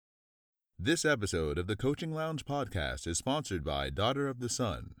This episode of the Coaching Lounge podcast is sponsored by Daughter of the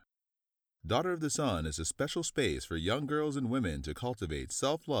Sun. Daughter of the Sun is a special space for young girls and women to cultivate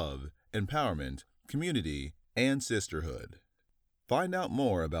self-love, empowerment, community, and sisterhood. Find out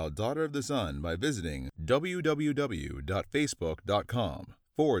more about Daughter of the Sun by visiting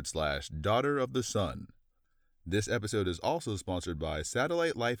www.facebook.com/Daughter of the Sun. This episode is also sponsored by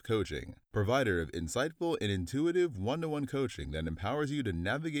Satellite Life Coaching, provider of insightful and intuitive one-to-one coaching that empowers you to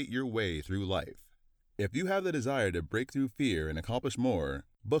navigate your way through life. If you have the desire to break through fear and accomplish more,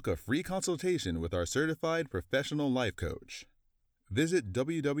 book a free consultation with our certified professional life coach. Visit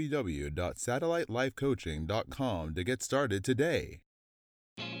www.satellitelifecoaching.com to get started today.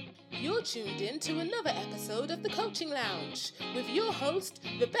 You're tuned in to another episode of The Coaching Lounge with your host,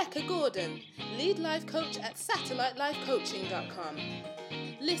 Rebecca Gordon, lead life coach at satellitelifecoaching.com.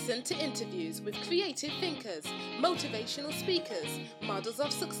 Listen to interviews with creative thinkers, motivational speakers, models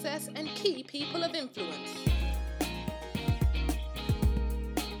of success, and key people of influence.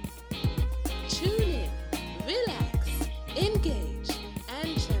 Tune in, relax, engage,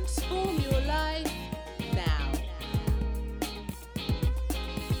 and transform your life now.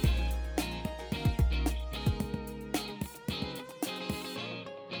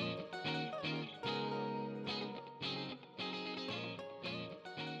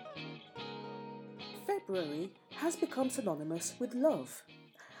 February has become synonymous with love.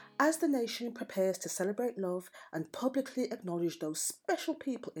 As the nation prepares to celebrate love and publicly acknowledge those special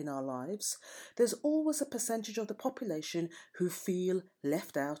people in our lives, there's always a percentage of the population who feel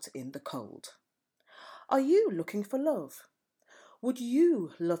left out in the cold. Are you looking for love? Would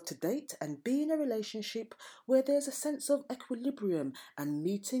you love to date and be in a relationship where there's a sense of equilibrium and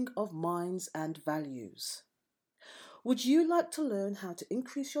meeting of minds and values? Would you like to learn how to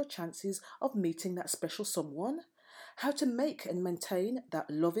increase your chances of meeting that special someone? How to make and maintain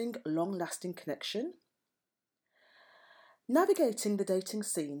that loving, long-lasting connection? Navigating the dating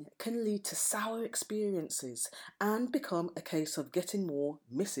scene can lead to sour experiences and become a case of getting more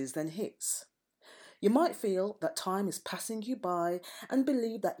misses than hits. You might feel that time is passing you by and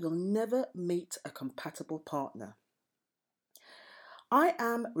believe that you'll never meet a compatible partner. I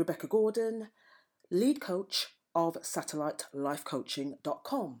am Rebecca Gordon, lead coach of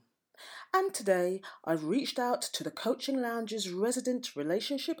satellitelifecoaching.com. And today I've reached out to the Coaching Lounge's resident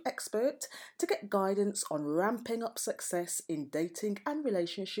relationship expert to get guidance on ramping up success in dating and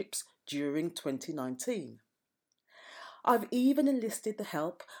relationships during 2019. I've even enlisted the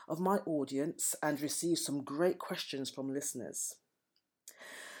help of my audience and received some great questions from listeners.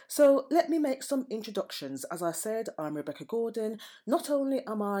 So let me make some introductions. As I said, I'm Rebecca Gordon. Not only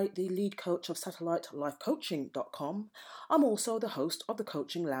am I the lead coach of satellitelifecoaching.com, I'm also the host of the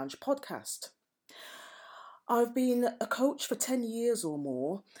Coaching Lounge podcast. I've been a coach for 10 years or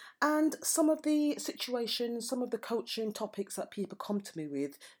more, and some of the situations, some of the coaching topics that people come to me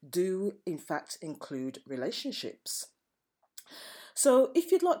with do in fact include relationships. So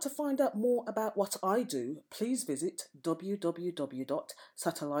if you'd like to find out more about what I do, please visit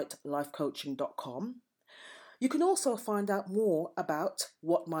www.satellitelifecoaching.com. You can also find out more about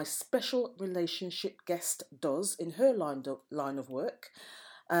what my special relationship guest does in her line of work.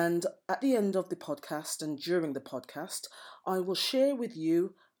 And at the end of the podcast and during the podcast, I will share with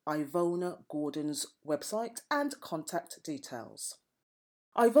you Ivona Gordon's website and contact details.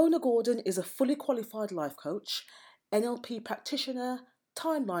 Ivona Gordon is a fully qualified life coach, NLP practitioner,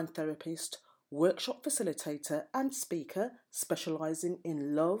 timeline therapist, workshop facilitator and speaker specialising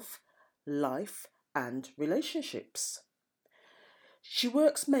in love, life and relationships. She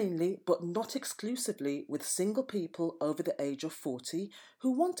works mainly but not exclusively with single people over the age of 40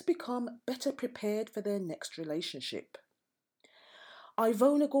 who want to become better prepared for their next relationship.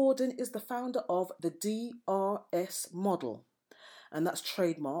 Ivona Gordon is the founder of the DRS model, and that's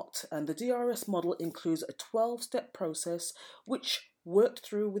trademarked, and the DRS model includes a 12-step process which, worked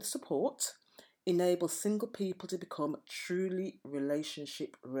through with support, enables single people to become truly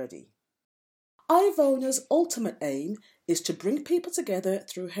relationship ready. Ivona's ultimate aim is to bring people together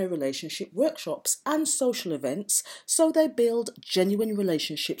through her relationship workshops and social events so they build genuine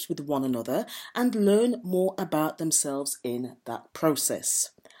relationships with one another and learn more about themselves in that process.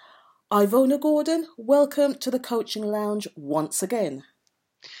 Ivona Gordon, welcome to the Coaching Lounge once again.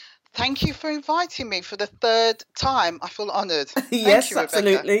 Thank you for inviting me for the third time. I feel honoured. Yes,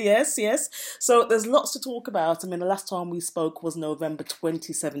 absolutely. Yes. So there's lots to talk about. I mean, the last time we spoke was November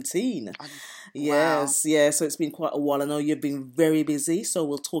 2017. Yes, wow. Yeah. So it's been quite a while. I know you've been very busy, so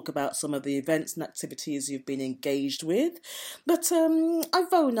we'll talk about some of the events and activities you've been engaged with. But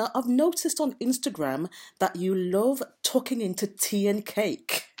Ivona, I've noticed on Instagram that you love tucking into tea and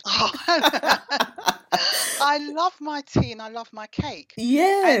cake. Oh, I love my tea and I love my cake. And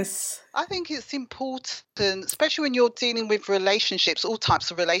Yes. I think it's important, especially when you're dealing with relationships, all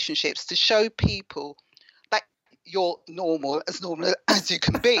types of relationships, to show people that you're normal as you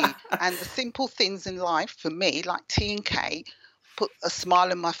can be. And the simple things in life for me, like tea and cake, put a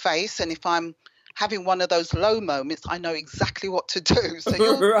smile on my face. And if I'm having one of those low moments, I know exactly what to do. So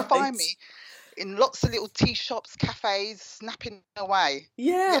you'll find Right. me in lots of little tea shops, cafes, snapping away.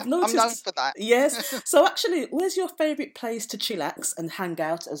 Yeah, Yeah, I've I'm known noticed. for that. Yes. So actually, where's your favourite place to chillax and hang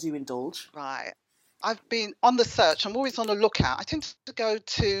out as you indulge? Right. I've been on the search. I'm always on the lookout. I tend to go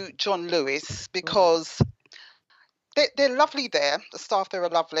to John Lewis Right. because they're lovely there. The staff there are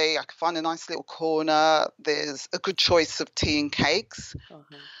lovely. I can find a nice little corner. There's a good choice of tea and cakes.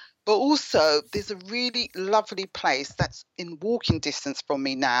 Uh-huh. But also, there's a really lovely place that's in walking distance from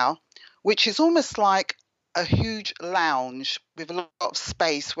me now, which is almost like a huge lounge with a lot of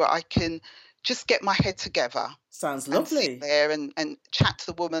space where I can just get my head together Sounds and sit lovely. there and chat to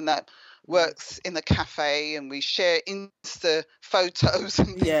the woman that works in the cafe, and we share Insta photos and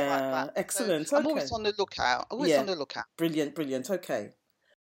things like Yeah, that. So excellent. I'm Okay. always on the lookout. Yeah, brilliant, brilliant. Okay.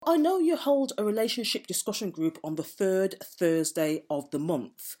 I know you hold a relationship discussion group on the third Thursday of the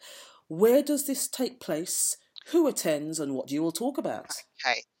month. Where does this take place? Who attends and what do you all talk about?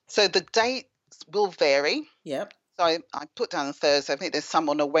 Okay. So the dates will vary. Yep. So I put down on Thursday. I think there's some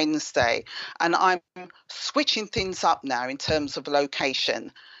on a Wednesday, and I'm switching things up now in terms of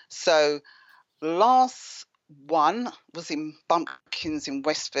location. So last one was in Bumpkins in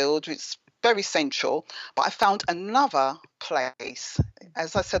Westfield, which is very central, but I found another place.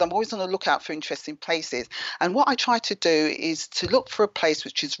 As I said, I'm always on the lookout for interesting places. And what I try to do is to look for a place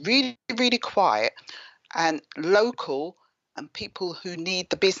which is really, really quiet and local, and people who need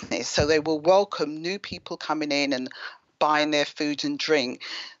the business. So they will welcome new people coming in and buying their food and drink.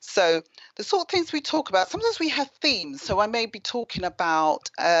 So the sort of things we talk about, sometimes we have themes. So I may be talking about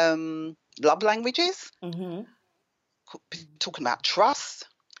love languages, Mm-hmm. talking about trust.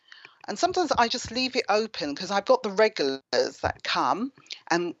 And sometimes I just leave it open because I've got the regulars that come,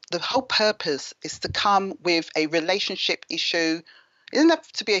 and the whole purpose is to come with a relationship issue. It doesn't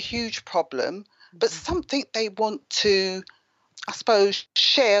have to be a huge problem, but something they want to, I suppose,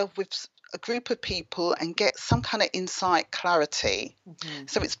 share with a group of people and get some kind of insight, clarity. Mm-hmm.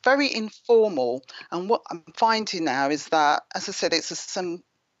 So it's very informal. And what I'm finding now is that, as I said,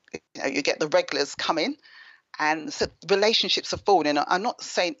 you get the regulars come in, and so relationships are forming. And I'm not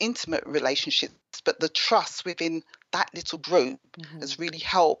saying intimate relationships, but the trust within that little group has really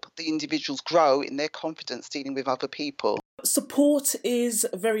helped the individuals grow in their confidence dealing with other people. Support is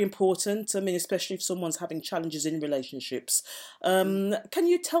very important. I mean, especially if someone's having challenges in relationships. Can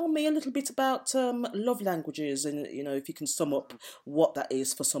you tell me a little bit about love languages, and if you can sum up what that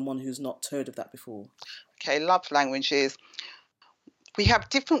is for someone who's not heard of that before? Okay, love languages. We have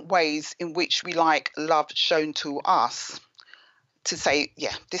different ways in which we like love shown to us, to say,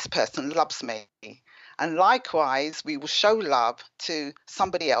 yeah, this person loves me. And likewise, we will show love to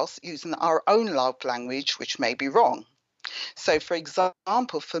somebody else using our own love language, which may be wrong. So, for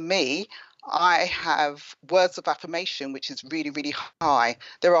example, for me, I have words of affirmation, which is really, really high.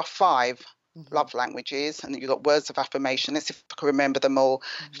 There are 5 love languages, and you've got words of affirmation. Let's see if I can remember them all.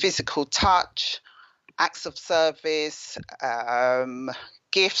 Physical touch, acts of service,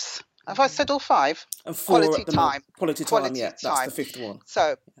 gifts. Have I said all 5? And 4 Quality at the moment. time. Quality time, yeah. That's the 5th one.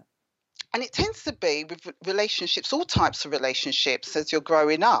 So, and it tends to be with relationships, all types of relationships as you're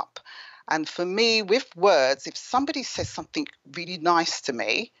growing up. And for me, with words, if somebody says something really nice to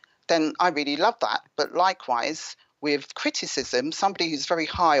me, then I really love that. But likewise, with criticism, somebody who's very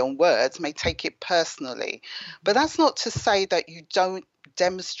high on words may take it personally. But that's not to say that you don't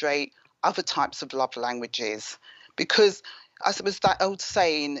demonstrate other types of love languages, because I suppose that old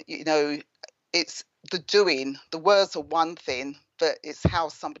saying, it's the doing. The words are one thing, but it's how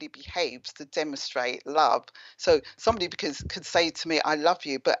somebody behaves to demonstrate love. So somebody could say to me, I love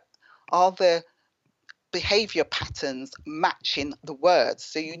you, but are there behavior patterns matching the words?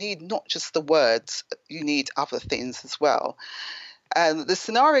 So you need not just the words, you need other things as well. And the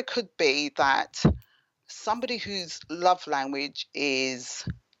scenario could be that somebody whose love language is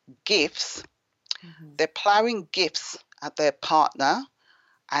gifts, they're plowing gifts at their partner,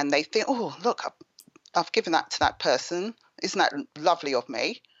 and they think, oh, look, I've given that to that person. Isn't that lovely of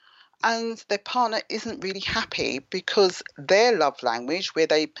me? And their partner isn't really happy because their love language,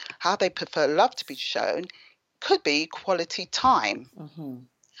 how they prefer love to be shown, could be quality time.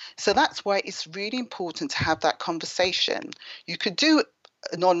 So that's why it's really important to have that conversation. You could do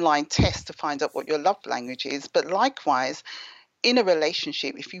an online test to find out what your love language is, but likewise, in a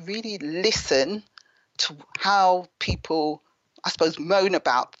relationship, if you really listen to how people, I suppose, moan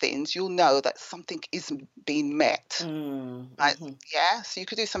about things, you'll know that something isn't being met. Right? Yeah, so you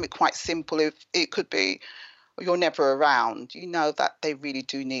could do something quite simple. If it could be you're never around, you know that they really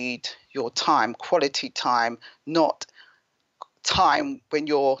do need your time, quality time, not time when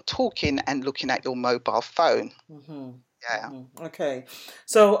you're talking and looking at your mobile phone. Yeah. Okay,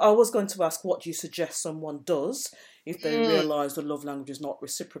 so I was going to ask, what do you suggest someone does if they realise the love language is not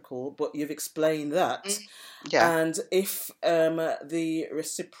reciprocal, but you've explained that. Yeah. And if the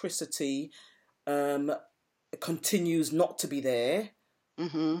reciprocity continues not to be there,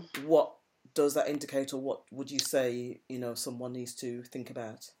 what does that indicate, or what would you say, someone needs to think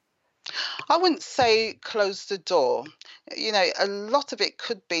about? I wouldn't say close the door. A lot of it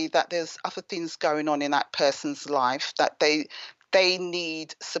could be that there's other things going on in that person's life, that they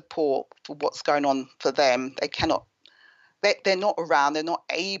need support for what's going on for them. They're not around, they're not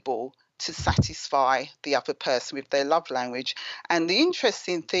able to satisfy the other person with their love language. And the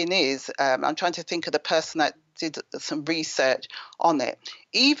interesting thing is, I'm trying to think of the person that did some research on it.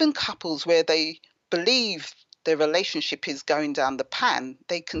 Even couples where they believe their relationship is going down the pan,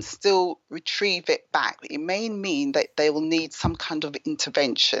 they can still retrieve it back. It may mean that they will need some kind of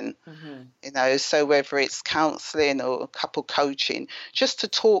intervention, so whether it's counselling or couple coaching, just to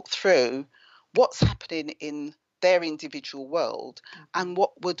talk through what's happening in their individual world and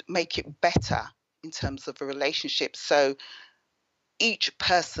what would make it better in terms of a relationship. So each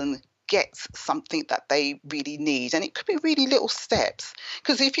person gets something that they really need, and it could be really little steps,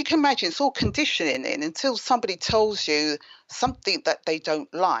 because if you can imagine, it's all conditioning in. Until somebody tells you something that they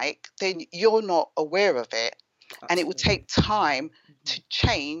don't like, then you're not aware of it. Absolutely. And it will take time to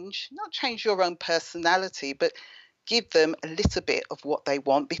not change your own personality, but give them a little bit of what they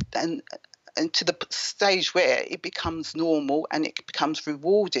want, and to the stage where it becomes normal and it becomes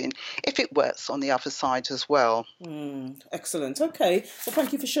rewarding if it works on the other side as well. Excellent. Okay. Well,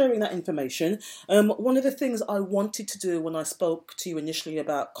 thank you for sharing that information. One of the things I wanted to do when I spoke to you initially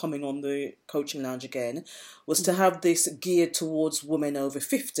about coming on the Coaching Lounge again was to have this geared towards women over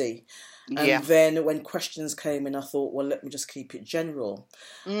 50. And then when questions came in, I thought, well, let me just keep it general.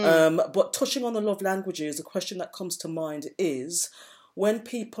 But touching on the love languages, the question that comes to mind is, when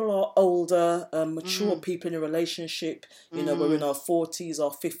people are older, mature people in a relationship, we're in our 40s,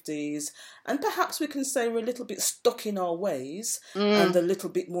 our 50s, and perhaps we can say we're a little bit stuck in our ways and a little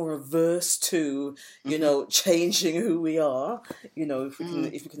bit more averse to, changing who we are, if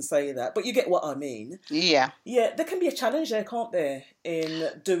we can say that. But you get what I mean. Yeah. Yeah, there can be a challenge there, can't there, in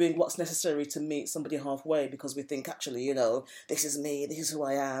doing what's necessary to meet somebody halfway, because we think, actually, this is me, this is who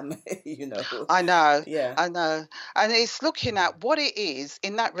I am, I know. Yeah. I know. And it's looking at what it is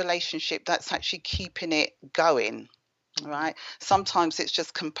in that relationship that's actually keeping it going. Right. Sometimes it's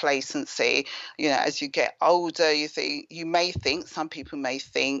just complacency. As you get older, some people may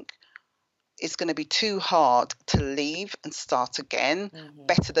think it's going to be too hard to leave and start again.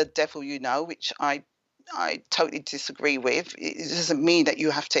 Better the devil you know, which I totally disagree with. It doesn't mean that you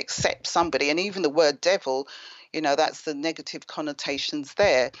have to accept somebody. And even the word devil, that's the negative connotations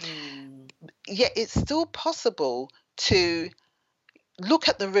there. Yet it's still possible to look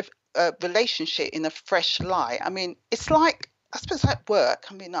at the relationship in a fresh light. I mean, it's like, I suppose, at work.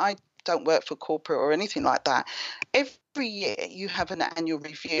 I mean, I don't work for corporate or anything like that. Every year you have an annual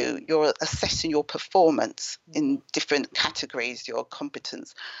review. You're assessing your performance in different categories, your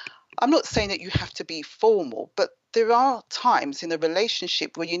competence. I'm not saying that you have to be formal, but there are times in a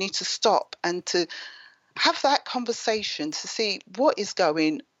relationship where you need to stop and to have that conversation to see what is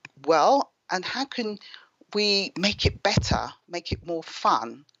going well and how can we make it better, make it more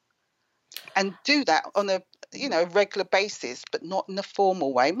fun, and do that on a regular basis, but not in a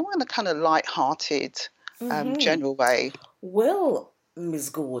formal way, more in a kind of light-hearted, general way. Well, Ms.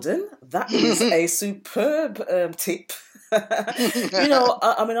 Gordon, that is a superb tip.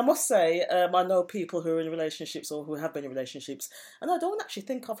 I must say, I know people who are in relationships or who have been in relationships, and I don't actually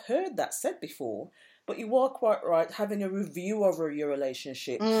think I've heard that said before. But you are quite right, having a review over your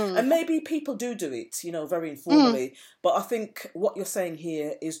relationship. And maybe people do it, very informally. But I think what you're saying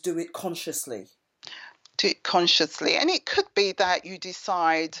here is do it consciously. Do it consciously. And it could be that you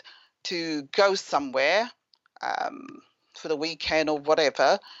decide to go somewhere for the weekend or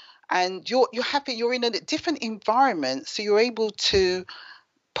whatever, and you're happy, you're in a different environment, so you're able to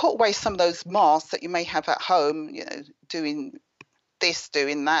put away some of those masks that you may have at home, doing this,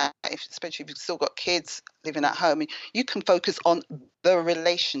 doing that, especially if you've still got kids living at home. You can focus on the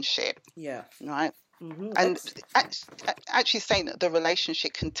relationship. Yeah. Right? And actually saying that the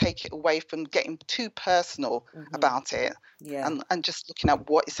relationship can take it away from getting too personal about it, and just looking at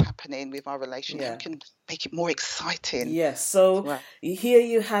what is happening with our relationship can make it more exciting. Yes, so here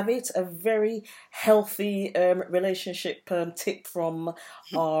you have it, a very healthy relationship tip from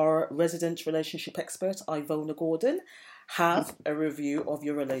our resident relationship expert, Ivona Gordon. Have a review of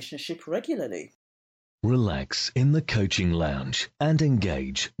your relationship regularly. Relax in the coaching lounge and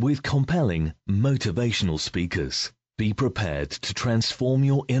engage with compelling, motivational speakers. Be prepared to transform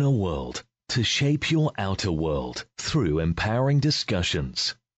your inner world to shape your outer world through empowering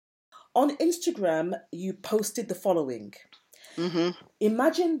discussions. On Instagram, you posted the following.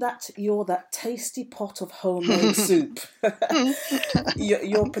 Imagine that you're that tasty pot of homemade soup.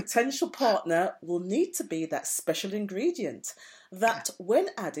 Your potential partner will need to be that special ingredient that, when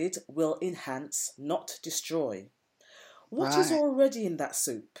added, will enhance, not destroy. What is already in that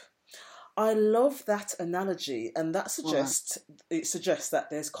soup? I love that analogy, and that suggests that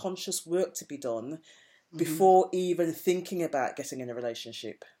there's conscious work to be done before even thinking about getting in a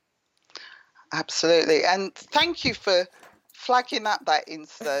relationship. Absolutely, and thank you for flagging that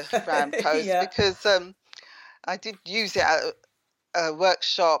Instagram post because I did use it at a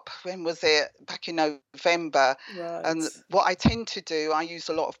workshop. When was it? Back in November. And what I tend to do, I use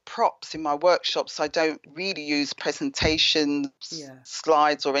a lot of props in my workshops. I don't really use presentations,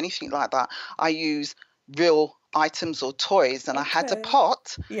 slides or anything like that. I use real items or toys, and I had a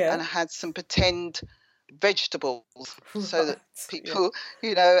pot and I had some pretend vegetables so that people,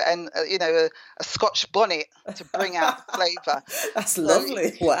 and a Scotch bonnet to bring out flavour. That's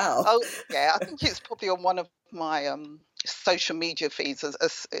lovely. Wow. Oh yeah, I think it's probably on one of my social media feeds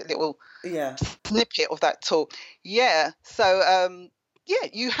as a little snippet of that talk. So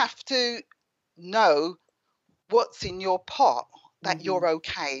you have to know what's in your pot, that you're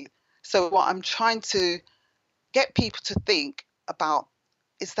okay. So what I'm trying to get people to think about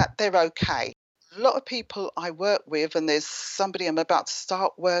is that they're okay. A lot of people I work with, and there's somebody I'm about to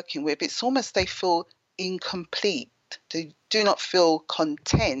start working with, it's almost they feel incomplete. They do not feel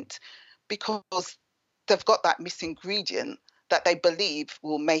content because they've got that missing ingredient that they believe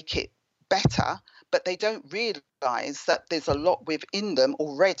will make it better, but they don't realise that there's a lot within them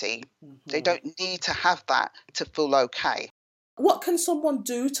already. They don't need to have that to feel okay. What can someone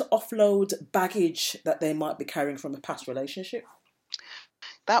do to offload baggage that they might be carrying from a past relationship?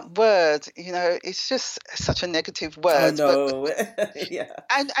 That word, it's just such a negative word. I know.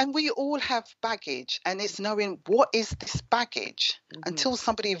 And we all have baggage, and it's knowing what is this baggage until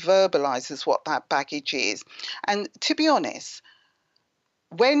somebody verbalizes what that baggage is. And to be honest,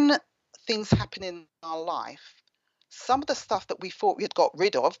 when things happen in our life, some of the stuff that we thought we had got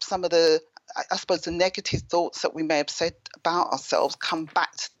rid of, some of the, I suppose, the negative thoughts that we may have said about ourselves come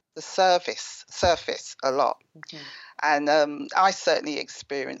back to the surface a lot. And I certainly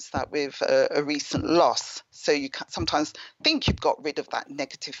experienced that with a recent loss. So you can sometimes think you've got rid of that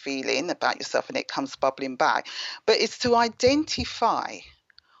negative feeling about yourself and it comes bubbling back. But it's to identify,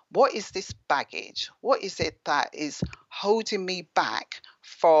 what is this baggage? What is it that is holding me back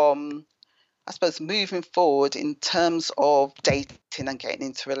from, I suppose, moving forward in terms of dating and getting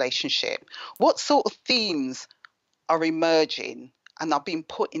into a relationship? What sort of themes are emerging and are being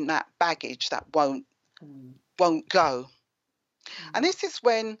put in that baggage that won't go? And this is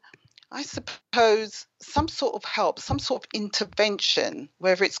when, I suppose, some sort of help, some sort of intervention,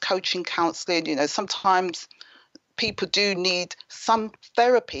 whether it's coaching, counselling, sometimes people do need some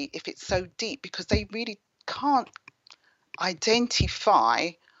therapy if it's so deep, because they really can't identify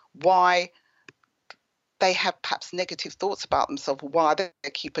why they have perhaps negative thoughts about themselves, or why they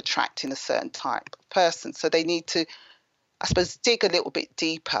keep attracting a certain type of person. So they need to, I suppose, dig a little bit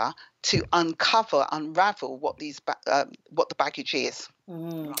deeper to unravel what what the baggage is.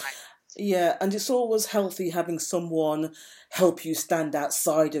 Right. Yeah, and it's always healthy having someone help you stand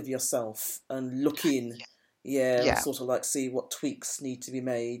outside of yourself and look in. And sort of like see what tweaks need to be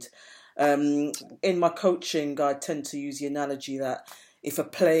made. In my coaching, I tend to use the analogy that if a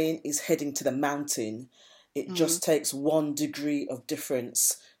plane is heading to the mountain, it just takes 1 degree of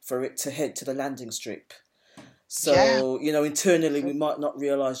difference for it to head to the landing strip. So, internally we might not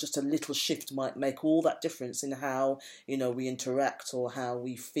realise just a little shift might make all that difference in how, we interact or how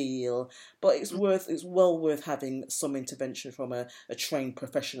we feel. But it's well worth having some intervention from a trained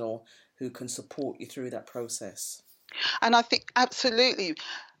professional who can support you through that process. And I think absolutely.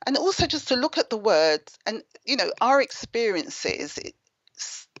 And also just to look at the words and, our experiences,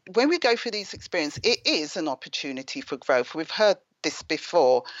 when we go through these experiences, it is an opportunity for growth. We've heard this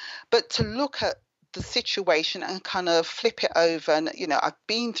before, but to look at the situation and kind of flip it over and, I've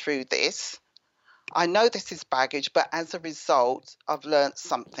been through this. I know this is baggage, but as a result, I've learned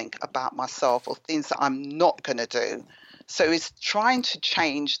something about myself or things that I'm not going to do. So it's trying to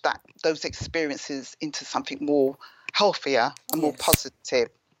change those experiences into something more healthier and more Yes. positive.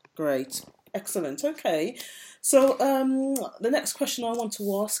 Great. Excellent. Okay. So the next question I want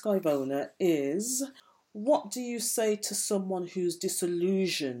to ask Ivona is, what do you say to someone who's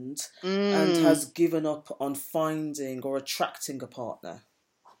disillusioned and has given up on finding or attracting a partner?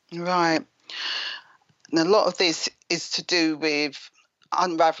 Right. And a lot of this is to do with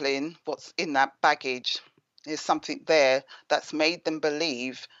unraveling what's in that baggage. There's something there that's made them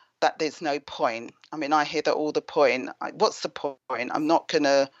believe that there's no point. I mean, I hear that all the point. What's the point? I'm not going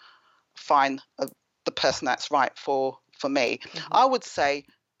to find the person that's right for me. Mm-hmm. I would say,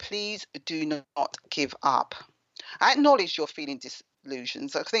 please do not give up. I acknowledge you're feeling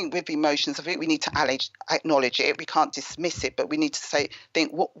disillusions. I think with emotions, I think we need to acknowledge it. We can't dismiss it, but we need to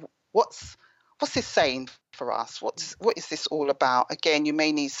think, what's this saying for us? What is this all about? Again, you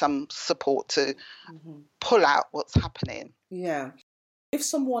may need some support to pull out what's happening. Yeah. If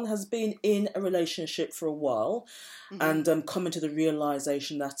someone has been in a relationship for a while and coming to the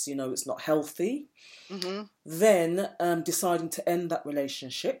realization that, it's not healthy, then deciding to end that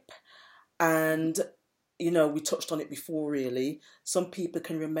relationship. And, we touched on it before, really. Some people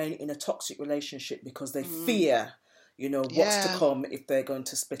can remain in a toxic relationship because they fear, what's to come if they're going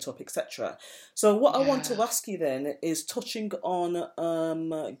to split up, etc. So what I want to ask you then is, touching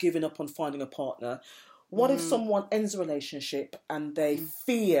on giving up on finding a partner, what if someone ends a relationship and they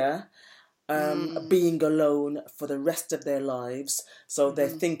fear being alone for the rest of their lives? So they're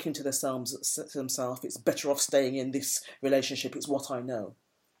thinking to themselves, it's better off staying in this relationship. It's what I know.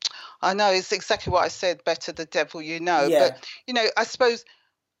 I know, it's exactly what I said, better the devil you know. Yeah. But, I suppose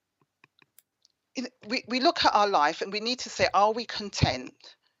we look at our life and we need to say, are we content?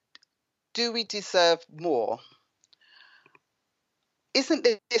 Do we deserve more? Isn't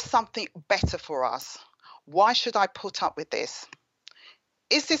there something better for us? Why should I put up with this?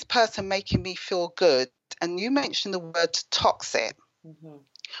 Is this person making me feel good? And you mentioned the word toxic,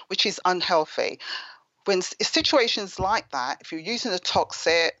 which is unhealthy. When situations like that, if you're using a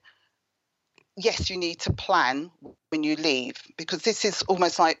toxic, yes, you need to plan when you leave, because this is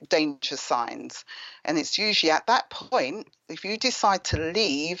almost like danger signs. And it's usually at that point, if you decide to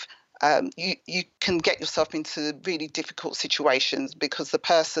leave, you can get yourself into really difficult situations because the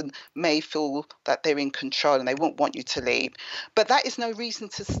person may feel that they're in control and they won't want you to leave. But that is no reason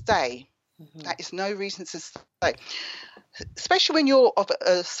to stay. That is no reason to stay. Especially when you're of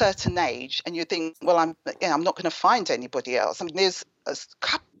a certain age and you think, well, I'm not going to find anybody else. I mean, there's a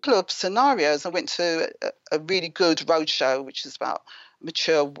couple of scenarios. I went to a really good roadshow, which is about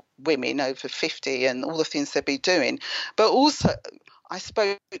mature women over 50 and all the things they'll be doing. But also, I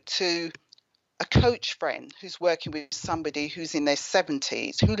spoke to a coach friend who's working with somebody who's in their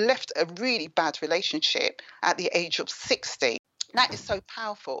 70s, who left a really bad relationship at the age of 60. That is so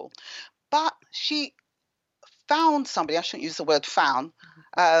powerful. But she found somebody, I shouldn't use the word found,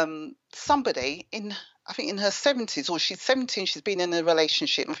 somebody in, I think in her 70s, or she's 17, she's been in a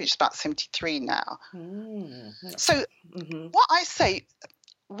relationship, I think she's about 73 now. So what I say,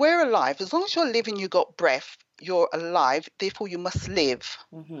 we're alive. As long as you're living, you got breath, you're alive, therefore you must live.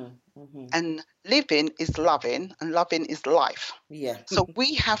 And living is loving, and loving is life. Yeah. So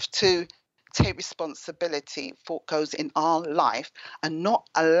we have to take responsibility for what goes in our life and not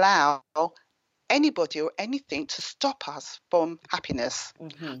allow anybody or anything to stop us from happiness.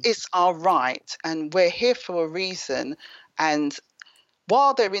 It's our right, and we're here for a reason. And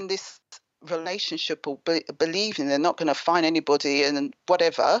while they're in this relationship or believing they're not going to find anybody and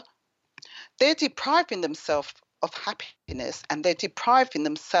whatever, they're depriving themselves of happiness, and they're depriving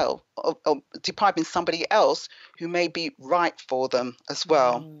themselves of depriving somebody else who may be right for them as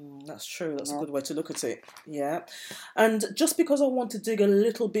well. That's true. That's a good way to look at it. Yeah. And just because I want to dig a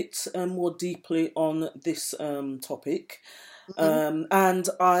little bit more deeply on this topic, and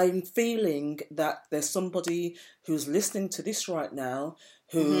I'm feeling that there's somebody who's listening to this right now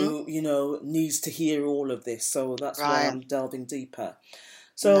who, needs to hear all of this. So that's why I'm delving deeper.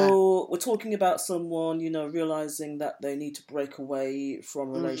 So we're talking about someone, realising that they need to break away from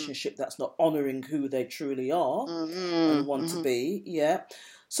a relationship that's not honouring who they truly are and want to be. Yeah.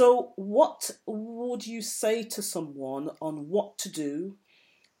 So what would you say to someone on what to do,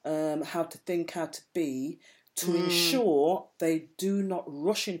 how to think, how to be, to ensure they do not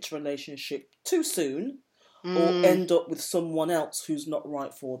rush into a relationship too soon or end up with someone else who's not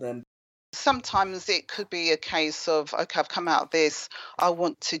right for them? Sometimes it could be a case of, okay, I've come out of this, I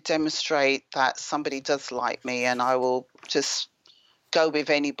want to demonstrate that somebody does like me, and I will just go with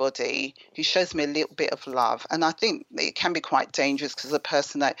anybody who shows me a little bit of love. And I think it can be quite dangerous because the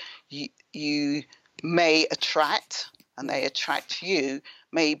person that you may attract and they attract you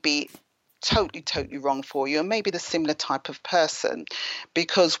may be totally wrong for you, and maybe the similar type of person.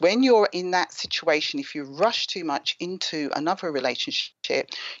 Because when you're in that situation, if you rush too much into another relationship,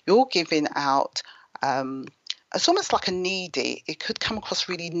 you're giving out, it's almost like a needy. It could come across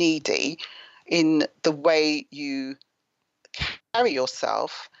really needy in the way you carry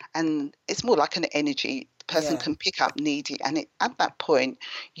yourself, and it's more like an energy. The person can pick up needy, and at that point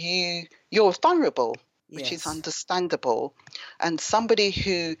you're vulnerable, which is understandable. And somebody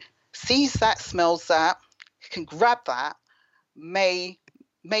who sees that, smells that, can grab that, may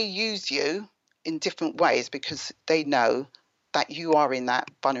use you in different ways because they know that you are in that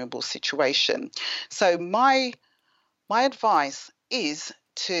vulnerable situation. So my advice is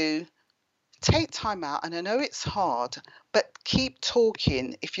to take time out, and I know it's hard, but keep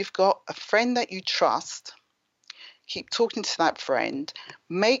talking. If you've got a friend that you trust, keep talking to that friend.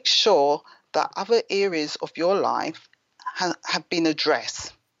 Make sure that other areas of your life have been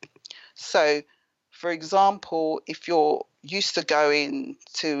addressed. So, for example, if you're used to going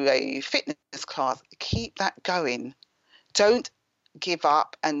to a fitness class, keep that going. Don't give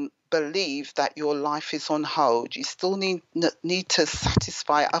up and believe that your life is on hold. You still need to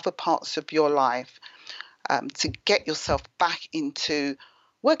satisfy other parts of your life to get yourself back into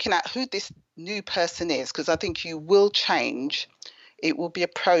working out who this new person is, because I think you will change. It will be a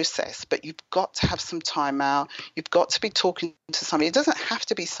process, but you've got to have some time out. You've got to be talking to somebody. It doesn't have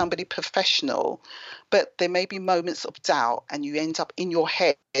to be somebody professional, but there may be moments of doubt, and you end up in your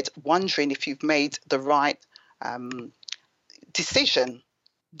head wondering if you've made the right decision.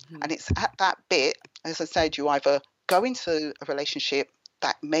 And it's at that bit, as I said, you either go into a relationship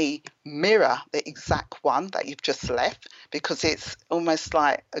that may mirror the exact one that you've just left, because it's almost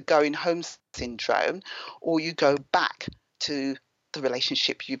like a going home syndrome, or you go back to the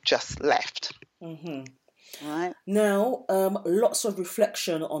relationship you've just left. Right. Now, lots of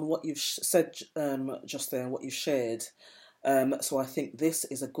reflection on what you've said just there, what you've shared. So I think this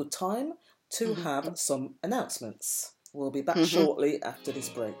is a good time to have some announcements. We'll be back shortly after this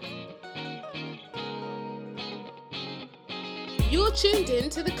break. You're tuned in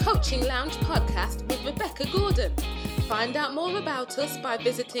to the Coaching Lounge podcast with Rebecca Gordon. Find out more about us by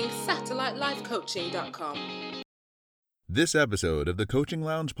visiting satellitelifecoaching.com. This episode of the Coaching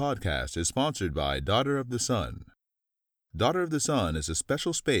Lounge podcast is sponsored by Daughter of the Sun. Daughter of the Sun is a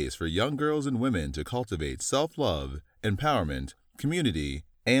special space for young girls and women to cultivate self-love, empowerment, community,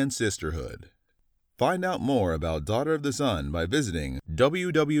 and sisterhood. Find out more about Daughter of the Sun by visiting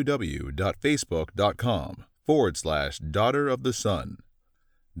www.facebook.com/Daughter of the Sun.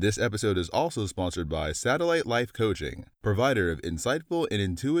 This episode is also sponsored by Satellite Life Coaching, provider of insightful and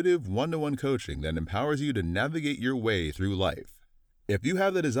intuitive one-to-one coaching that empowers you to navigate your way through life. If you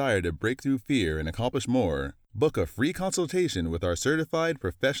have the desire to break through fear and accomplish more, book a free consultation with our certified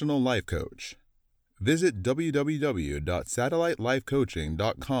professional life coach. Visit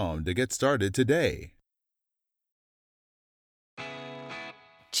www.satellitelifecoaching.com to get started today.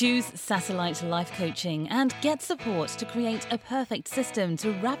 Choose Satellite Life Coaching and get support to create a perfect system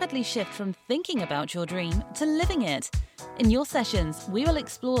to rapidly shift from thinking about your dream to living it. In your sessions, we will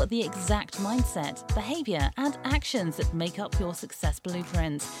explore the exact mindset, behavior, and actions that make up your success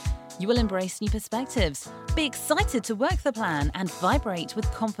blueprint. You will embrace new perspectives, be excited to work the plan, and vibrate with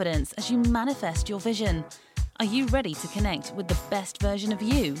confidence as you manifest your vision. Are you ready to connect with the best version of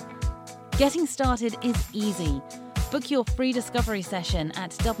you? Getting started is easy. Book your free discovery session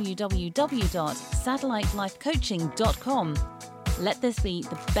at www.satellitelifecoaching.com. Let this be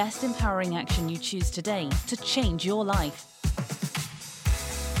the best empowering action you choose today to change your life.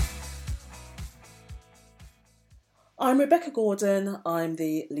 I'm Rebecca Gordon. I'm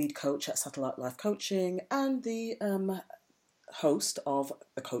the lead coach at Satellite Life Coaching and the host of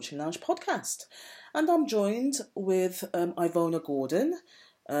the Coaching Lounge podcast. And I'm joined with Ivona Gordon.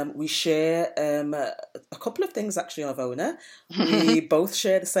 We share a couple of things, actually, Ivona. We both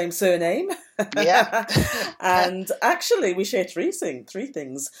share the same surname. Yeah. And actually, we share three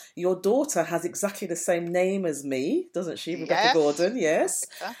things. Your daughter has exactly the same name as me, doesn't she, Rebecca Gordon? Yes.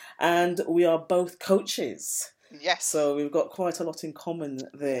 And we are both coaches. Yes. So we've got quite a lot in common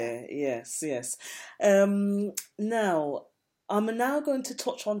there. Yes. Now, I'm now going to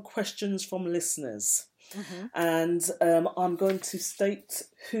touch on questions from listeners. And I'm going to state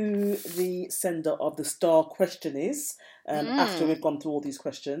who the sender of the star question is after we've gone through all these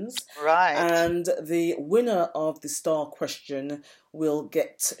questions. Right. And the winner of the star question will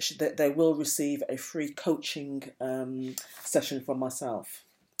they will receive a free coaching session from myself.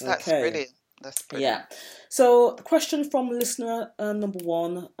 That's brilliant. That's brilliant. Yeah. So the question from listener number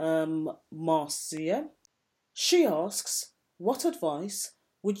 1, Marcia. She asks, what advice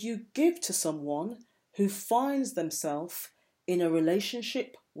would you give to someone who finds themselves in a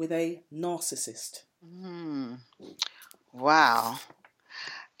relationship with a narcissist? Wow.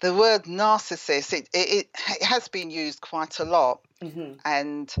 The word narcissist, it has been used quite a lot.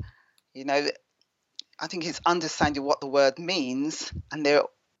 And, you know, I think it's understanding what the word means. And there are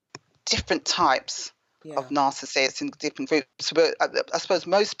different types of narcissists in different groups. But I suppose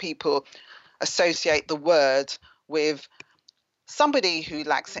most people associate the word with somebody who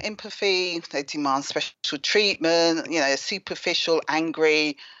lacks empathy, they demand special treatment, you know, superficial,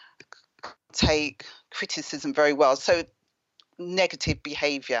 angry, take criticism very well. So negative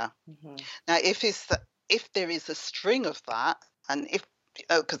behavior. Now, if there is a string of that, and if,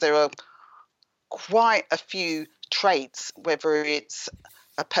 because there are quite a few traits, whether it's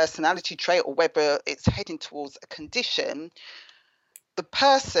a personality trait or whether it's heading towards a condition, the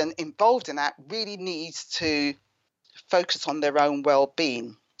person involved in that really needs to focus on their own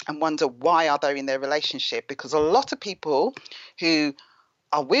well-being and wonder why are they in their relationship, because a lot of people who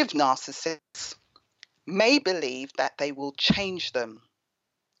are with narcissists may believe that they will change them.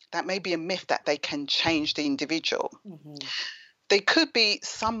 That may be a myth that they can change the individual. There could be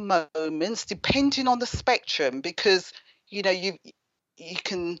some moments depending on the spectrum, because you know you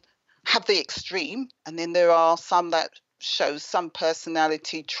can have the extreme, and then there are some that show some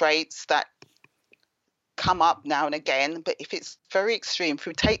personality traits that come up now and again. But if it's very extreme, if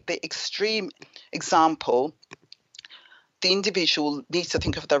we take the extreme example, the individual needs to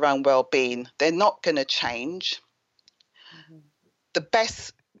think of their own well-being. They're not going to change. The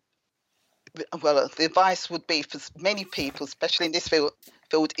advice would be for many people, especially in this field,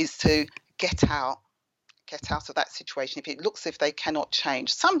 is to get out of that situation if it looks as if they cannot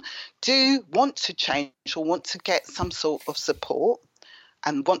change. Some do want to change or want to get some sort of support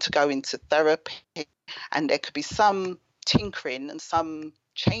and want to go into therapy, and there could be some tinkering and some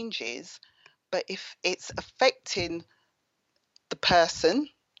changes, but if it's affecting the person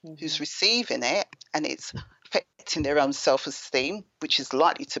who's receiving it and it's affecting their own self-esteem, which is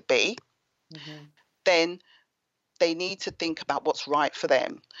likely to be, then they need to think about what's right for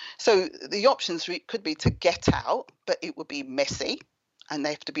them. So the options could be to get out, but it would be messy and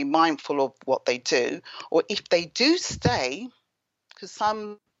they have to be mindful of what they do. Or if they do stay, because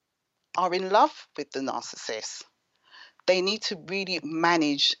some are in love with the narcissist, they need to really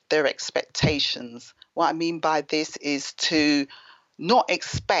manage their expectations. What I mean by this is to not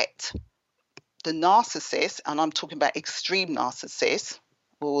expect the narcissist, and I'm talking about extreme narcissists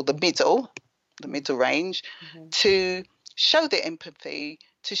or the middle range, to show their empathy,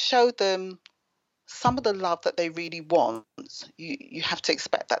 to show them some of the love that they really want. You have to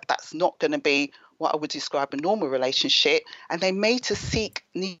expect that that's not going to be what I would describe a normal relationship, and they need to seek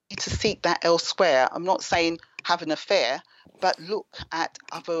that elsewhere. I'm not saying have an affair, but look at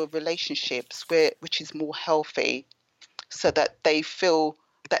other relationships which is more healthy, so that they feel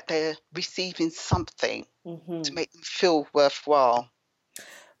that they're receiving something to make them feel worthwhile.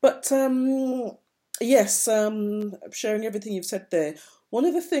 But yes, sharing everything you've said there, one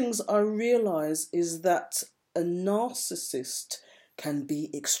of the things I realise is that a narcissist can be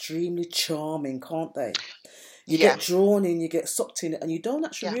extremely charming, can't they? You get drawn in, you get sucked in, and you don't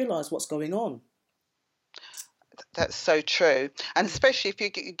actually realise what's going on. That's so true. And especially if you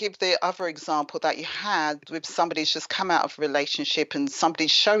give the other example that you had with somebody who's just come out of a relationship and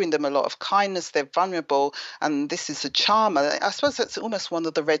somebody's showing them a lot of kindness, they're vulnerable, and this is a charmer. I suppose that's almost one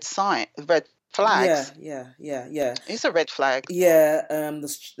of the red flags. Yeah. It's a red flag. Yeah,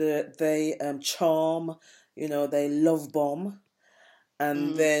 they charm, they love bomb.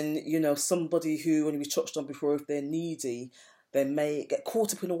 And then, somebody who, when we touched on before, if they're needy, they may get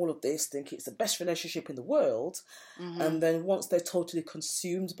caught up in all of this, think it's the best relationship in the world. And then once they're totally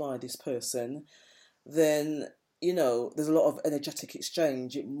consumed by this person, then, there's a lot of energetic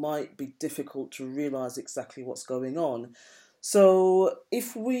exchange. It might be difficult to realise exactly what's going on. So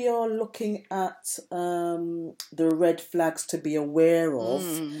if we are looking at the red flags to be aware of,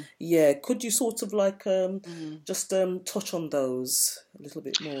 could you sort of like just touch on those a little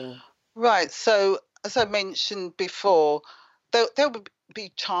bit more? Right. So as I mentioned before, there will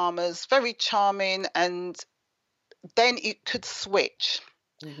be charmers, very charming, and then it could switch.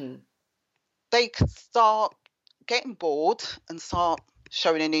 they could start getting bored and start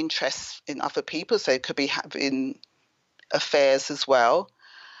showing an interest in other people. So it could be having affairs as well.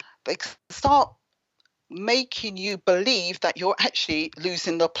 They could start making you believe that you're actually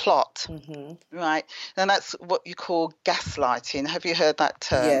losing the plot, right? And that's what you call gaslighting. Have you heard that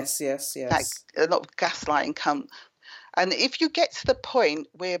term? Yes. Like, a lot of gaslighting and if you get to the point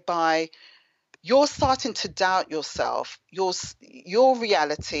whereby you're starting to doubt yourself, your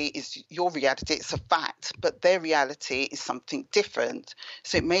reality is your reality, it's a fact, but their reality is something different.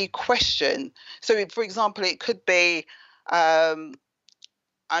 So it may question. So for example, it could be,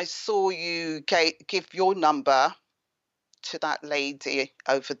 I saw you give your number to that lady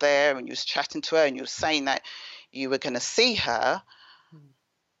over there, and you was chatting to her and you were saying that you were going to see her.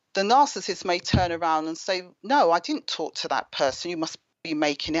 The narcissist may turn around and say, no, I didn't talk to that person. You must be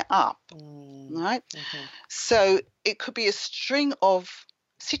making it up, right? So it could be a string of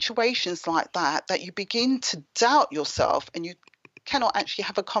situations like that you begin to doubt yourself, and you cannot actually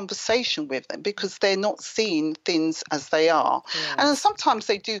have a conversation with them because they're not seeing things as they are. Yes. And sometimes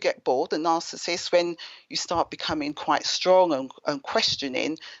they do get bored, the narcissists, when you start becoming quite strong and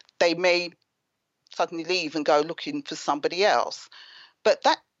questioning, they may suddenly leave and go looking for somebody else. But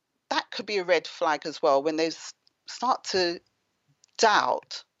that could be a red flag as well, when they start to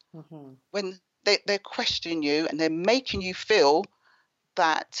doubt, when they're questioning you and they're making you feel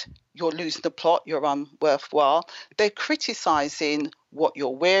that you're losing the plot, you're unworthwhile. They're criticizing what you're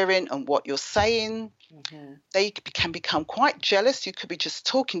wearing and what you're saying. They can become quite jealous. You could be just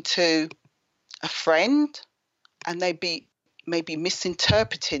talking to a friend and they be maybe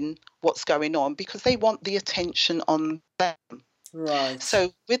misinterpreting what's going on because they want the attention on them. Right.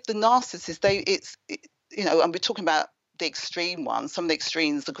 So with the narcissist, and we're talking about the extreme ones, some of the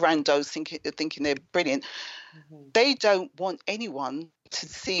extremes, the grandiose thinking they're brilliant. They don't want anyone to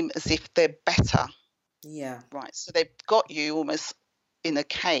seem as if they're better. Yeah. Right. So they've got you almost in a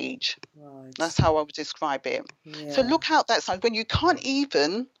cage. Right. That's how I would describe it. Yeah. So look out that side when you can't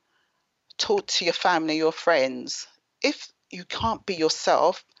even talk to your family, your friends. If you can't be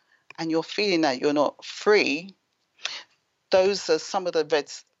yourself and you're feeling that you're not free, those are some of the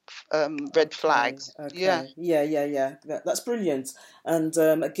red flags. Okay. Yeah. That's brilliant. And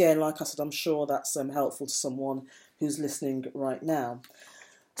again, like I said, I'm sure that's helpful to someone who's listening right now.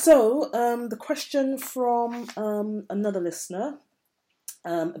 So the question from another listener.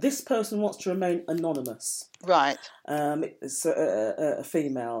 This person wants to remain anonymous. Right. It's a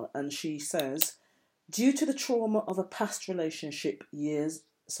female, and she says, due to the trauma of a past relationship years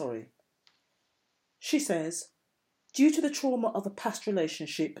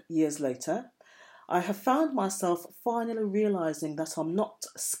later, I have found myself finally realising that I'm not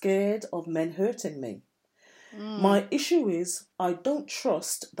scared of men hurting me. My issue is I don't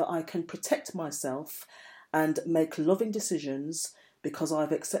trust that I can protect myself and make loving decisions because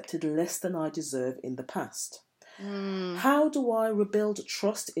I've accepted less than I deserve in the past. How do I rebuild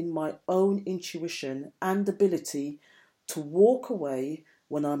trust in my own intuition and ability to walk away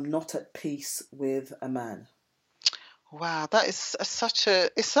when I'm not at peace with a man? Wow, that is such a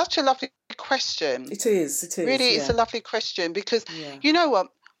lovely question. It is. Really, it's a lovely question because you know what?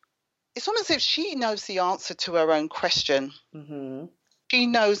 It's almost as if she knows the answer to her own question. She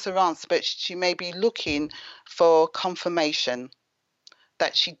knows her answer, but she may be looking for confirmation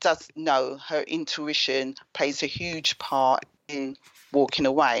that she does know her intuition plays a huge part in walking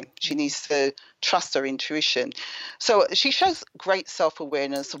away. She needs to trust her intuition. So she shows great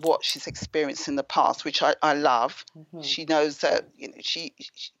self-awareness of what she's experienced in the past, which I love. She knows that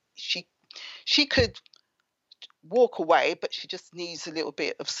she could walk away, but she just needs a little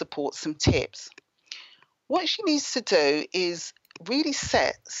bit of support, some tips. What she needs to do is really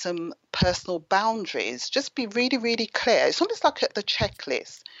set some personal boundaries. Just be really, really clear. It's almost like the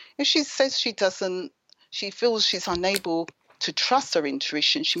checklist. If she says she feels she's unable to trust her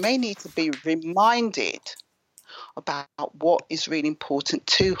intuition, she may need to be reminded about what is really important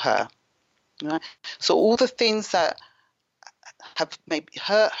to her. Right? So all the things that have maybe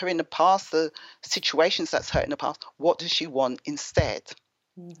hurt her in the past, the situations that's hurt her in the past, what does she want instead?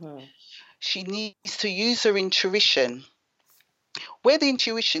 She needs to use her intuition. Where the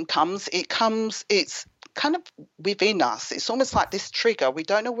intuition comes, it's kind of within us. It's almost like this trigger. We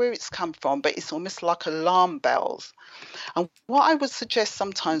don't know where it's come from, but it's almost like alarm bells. And what I would suggest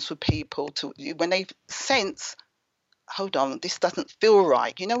sometimes for people when they sense, hold on, this doesn't feel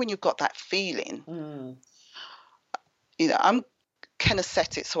right. You know, when you've got that feeling, I'm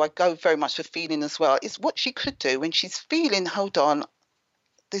kinesthetic, so I go very much for feeling as well. It's what she could do when she's feeling, hold on,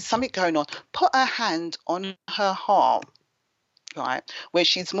 there's something going on. Put her hand on her heart right, where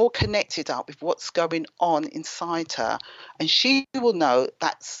she's more connected up with what's going on inside her, and she will know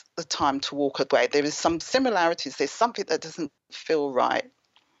that's the time to walk away. There is some similarities. There's something that doesn't feel right.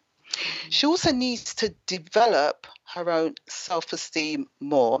 She also needs to develop her own self-esteem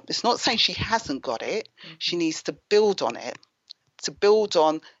more. It's not saying she hasn't got it. She needs to build on it, to build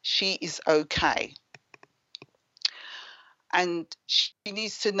on she is okay. And she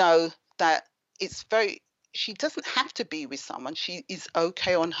needs to know that she doesn't have to be with someone. She is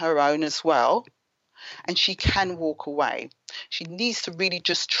okay on her own as well. And she can walk away. She needs to really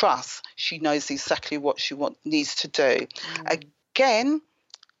just trust she knows exactly what she needs to do. Again,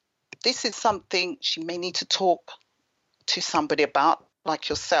 this is something she may need to talk to somebody about, like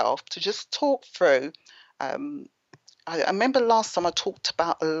yourself, to just talk through. I remember last time I talked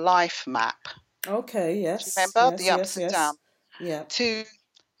about a life map. Okay, yes. Do you remember yes, the ups and downs? Yeah. To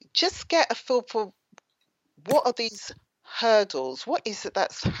just get a feel for what are these hurdles? What is it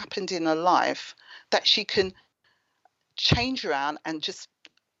that's happened in her life that she can change around and just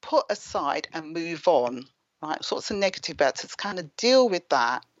put aside and move on, right? So what's the negative about it? To kind of deal with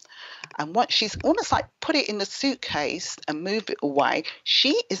that. And once she's almost like put it in the suitcase and move it away,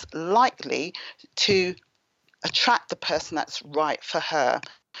 she is likely to attract the person that's right for her.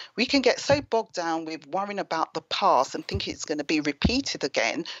 We can get so bogged down with worrying about the past and think it's going to be repeated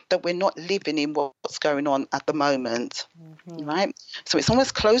again that we're not living in what's going on at the moment, right? So it's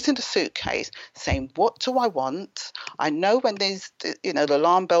almost closing the suitcase, saying, what do I want? I know when there's, the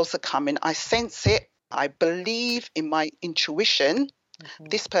alarm bells are coming. I sense it. I believe in my intuition.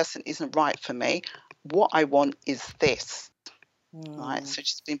 This person isn't right for me. What I want is this. Right, so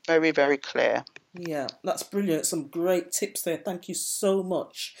she's been very, very clear. Yeah, that's brilliant. Some great tips there. Thank you so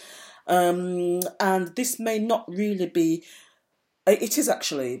much. And this may not really be, it is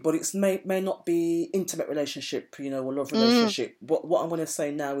actually, but it may not be intimate relationship, or love relationship. What I'm going to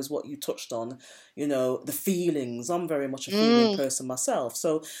say now is what you touched on, the feelings. I'm very much a feeling person myself.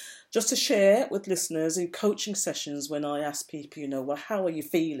 So just to share with listeners in coaching sessions, when I ask people, well, how are you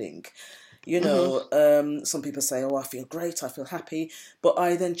feeling? Some people say, oh, I feel great, I feel happy. But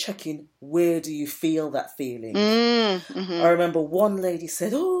I then check in, where do you feel that feeling? I remember one lady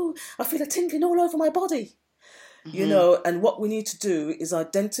said, oh, I feel a tingling all over my body. And what we need to do is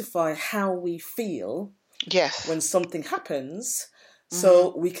identify how we feel when something happens,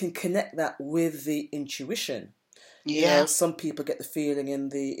 so we can connect that with the intuition. Some people get the feeling in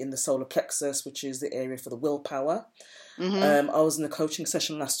the solar plexus, which is the area for the willpower. I was in a coaching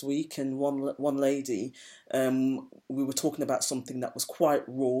session last week, and one lady, we were talking about something that was quite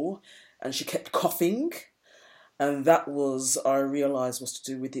raw, and she kept coughing, and that was, I realised, was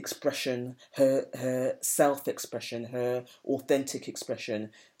to do with the expression, her self-expression, her authentic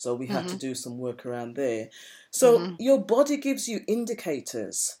expression. So we had to do some work around there. So your body gives you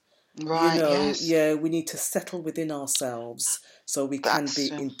indicators. Right, yes. Yeah, we need to settle within ourselves so we can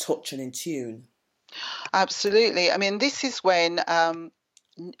be in touch and in tune. Absolutely. I mean, this is when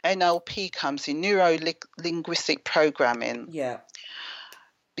NLP comes in, neuro-linguistic programming. Yeah.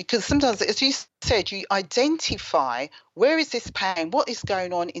 Because sometimes, as you said, you identify where is this pain, what is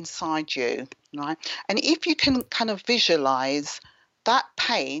going on inside you, right? And if you can kind of visualize that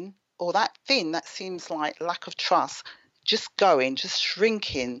pain or that thing that seems like lack of trust, just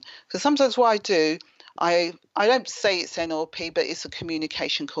shrinking. Because sometimes what I do, I don't say it's NLP, but it's a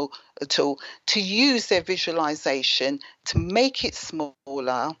communication tool to use their visualization to make it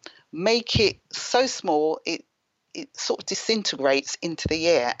smaller, make it so small it sort of disintegrates into the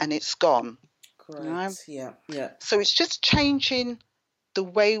air and it's gone. Correct. Right? Yeah. So it's just changing the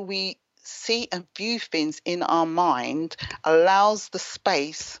way we see and view things in our mind allows the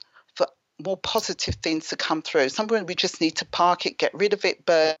space for more positive things to come through. Sometimes we just need to park it, get rid of it,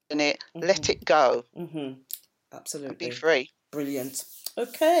 burn it, let it go. Absolutely. And be free. Brilliant.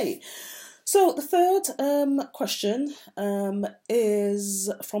 Okay. So the third question is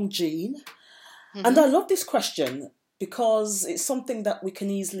from Jean. And I love this question because it's something that we can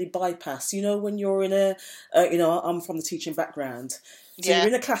easily bypass. When you're in I'm from the teaching background. So you're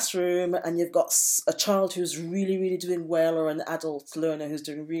in a classroom and you've got a child who's really, really doing well, or an adult learner who's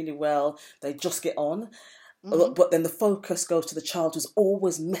doing really well. They just get on. But then the focus goes to the child who's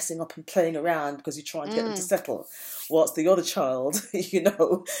always messing up and playing around because you're trying to get them to settle. Whilst the other child,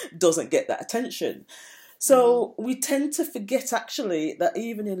 doesn't get that attention. So we tend to forget, actually, that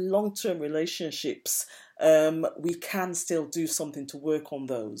even in long-term relationships, we can still do something to work on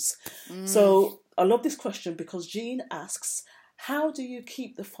those. So I love this question because Jean asks, How do you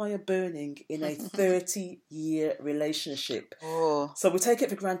keep the fire burning in a 30-year relationship? Oh. So we take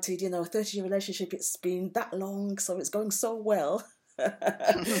it for granted, a 30-year relationship, it's been that long, so it's going so well.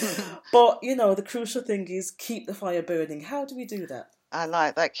 But, the crucial thing is keep the fire burning. How do we do that? I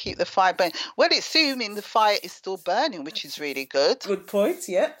like that. Keep the fire burning. Well, it's assuming the fire is still burning, which is really good. Good point,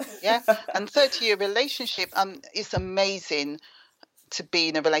 yeah. Yeah. And 30-year relationship, it's amazing to be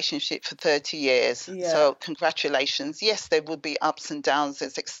in a relationship for 30 years. Yeah. So congratulations. Yes, there will be ups and downs.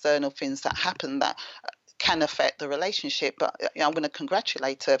 There's external things that happen that can affect the relationship, but I'm going to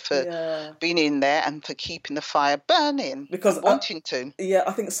congratulate her for being in there and for keeping the fire burning, because wanting to. Yeah,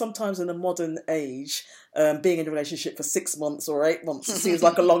 I think sometimes in the modern age, being in a relationship for 6 months or 8 months seems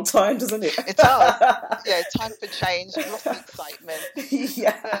like a long time, doesn't it? It does. Yeah, time for change, lots of excitement.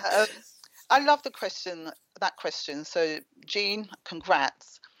 Yeah. I love that question. So, Jean,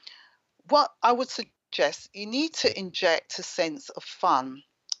 congrats. What I would suggest, you need to inject a sense of fun.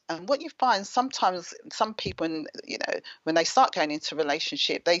 And what you find sometimes, some people, when they start going into a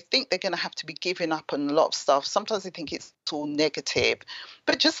relationship, they think they're going to have to be giving up on a lot of stuff. Sometimes they think it's all negative.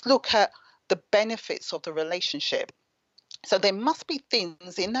 But just look at the benefits of the relationship. So there must be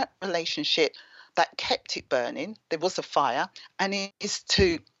things in that relationship that kept it burning. There was a fire. And it is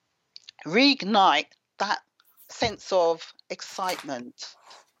to reignite that sense of excitement,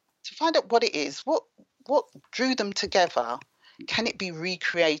 to find out what it is, what drew them together. Can it be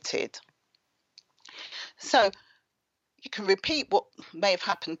recreated? So you can repeat what may have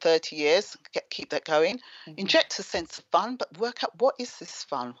happened 30 years, keep that going, inject a sense of fun, but work out what is this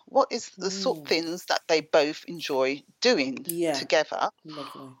fun? What is the sort of things that they both enjoy doing together?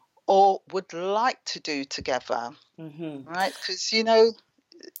 Lovely. Or would like to do together, right? Because,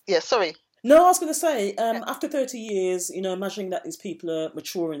 sorry. No, I was going to say, after 30 years, imagining that these people are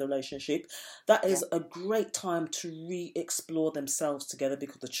mature in the relationship, that is a great time to re-explore themselves together,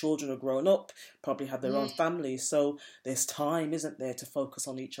 because the children are grown up, probably have their own families. So there's time, isn't there, to focus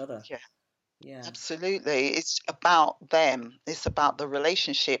on each other. Yeah, absolutely. It's about them. It's about the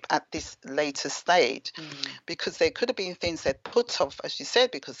relationship at this later stage, because there could have been things they'd put off, as you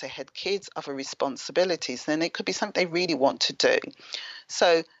said, because they had kids, other responsibilities. Then it could be something they really want to do.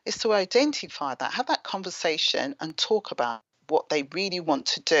 So it's to identify that, have that conversation and talk about what they really want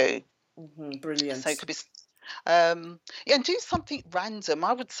to do. Brilliant. So it could be, and do something random.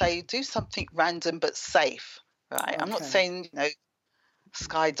 I would say do something random but safe, right? I'm not saying,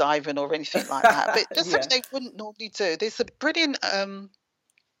 skydiving or anything like that, but just something they wouldn't normally do. There's a brilliant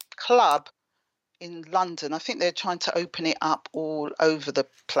club in London. I think they're trying to open it up all over the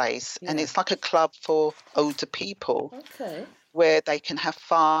place, and it's like a club for older people, where they can have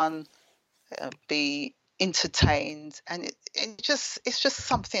fun, be entertained, and it's just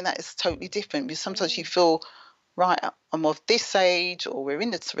something that is totally different. Because sometimes you feel, right, I'm of this age, or we're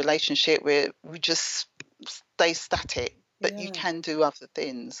in this relationship where we just stay static. But you can do other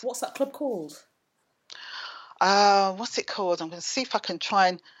things. What's that club called? What's it called? I'm going to see if I can try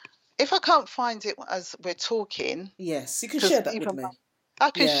and... If I can't find it as we're talking... Yes, you can share that with me. I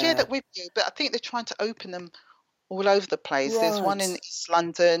can share that with you, but I think they're trying to open them all over the place. Right. There's one in East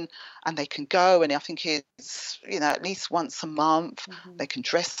London, and they can go, and I think it's, at least once a month. They can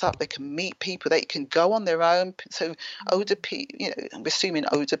dress up, they can meet people, they can go on their own. So older people, I'm assuming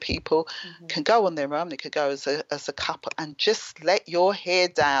older people can go on their own. They could go as a couple and just let your hair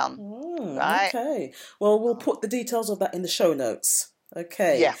down. Right? Okay. Well, we'll put the details of that in the show notes.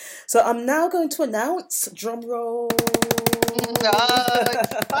 Okay. Yeah. So I'm now going to announce, drum roll.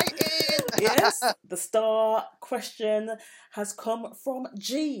 Exciting. Yes, the star question has come from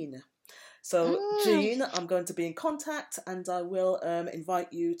Jean. So, Jean, I'm going to be in contact, and I will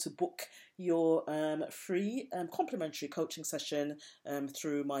invite you to book your free complimentary coaching session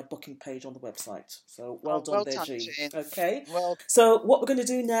through my booking page on the website. So, well done, Jean. Okay. So, what we're going to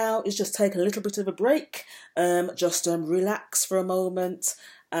do now is just take a little bit of a break, just relax for a moment,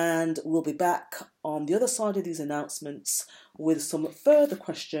 and we'll be back on the other side of these announcements with some further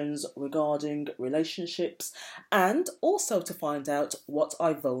questions regarding relationships, and also to find out what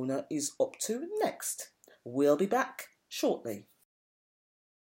Ivona is up to next. We'll be back shortly.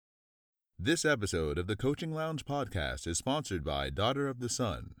 This episode of the Coaching Lounge podcast is sponsored by Daughter of the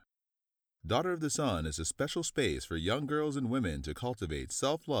Sun. Daughter of the Sun is a special space for young girls and women to cultivate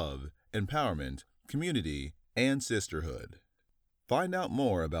self-love, empowerment, community, and sisterhood. Find out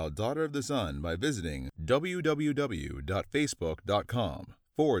more about Daughter of the Sun by visiting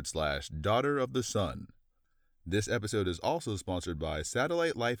www.facebook.com/Daughter of the Sun. This episode is also sponsored by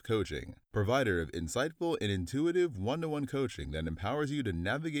Satellite Life Coaching, provider of insightful and intuitive one-to-one coaching that empowers you to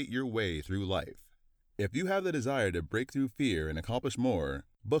navigate your way through life. If you have the desire to break through fear and accomplish more,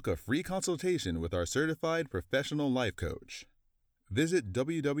 book a free consultation with our certified professional life coach. Visit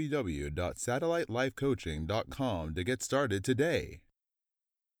www.satellitelifecoaching.com to get started today.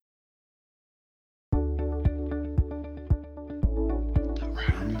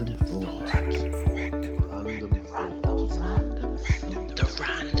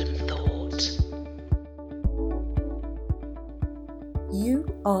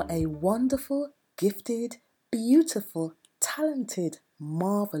 You are a wonderful, gifted, beautiful, talented,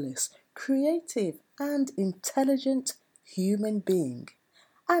 marvelous, creative, and intelligent human being,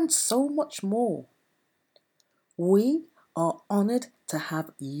 and so much more. We are honoured to have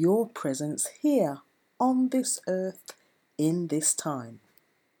your presence here on this earth in this time.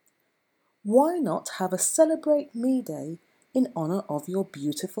 Why not have a Celebrate Me Day in honour of your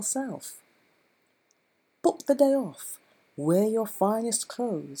beautiful self? Book the day off, wear your finest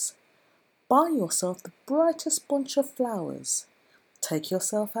clothes, buy yourself the brightest bunch of flowers, take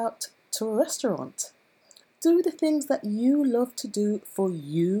yourself out to a restaurant. Do the things that you love to do for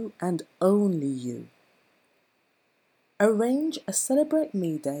you and only you. Arrange a Celebrate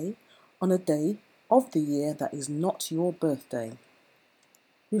Me Day on a day of the year that is not your birthday.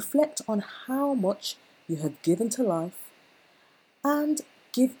 Reflect on how much you have given to life and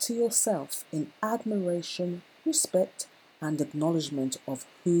give to yourself in admiration, respect, and acknowledgement of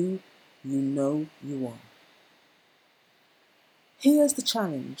who you know you are. Here's the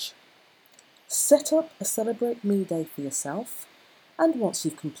challenge. Set up a Celebrate Me Day for yourself, and once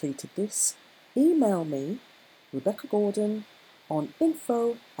you've completed this, email me, Rebecca Gordon, on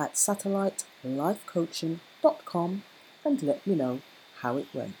info@satellitelifecoaching.com and let me know how it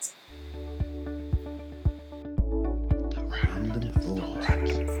went. The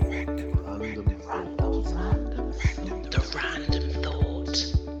random thought.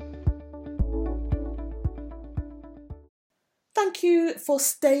 Thank you for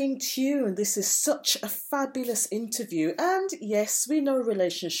staying tuned. This is such a fabulous interview. And yes, we know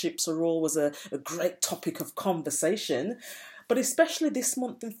relationships are always a great topic of conversation, but especially this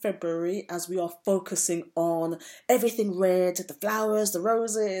month in February, as we are focusing on everything red, the flowers, the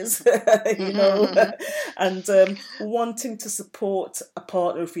roses, and wanting to support a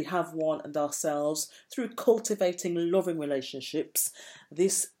partner if we have one and ourselves through cultivating loving relationships.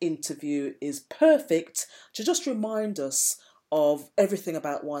 This interview is perfect to just remind us of everything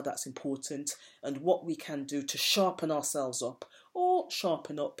about why that's important and what we can do to sharpen ourselves up or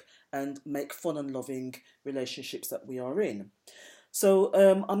sharpen up and make fun and loving relationships that we are in. So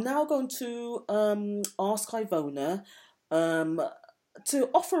I'm now going to ask Ivona to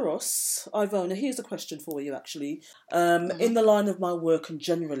offer us, Ivona, here's a question for you actually. In the line of my work and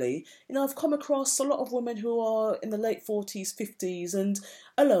generally, I've come across a lot of women who are in the late 40s, 50s and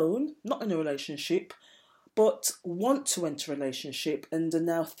alone, not in a relationship, but want to enter a relationship and are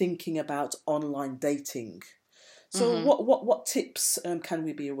now thinking about online dating. So what tips can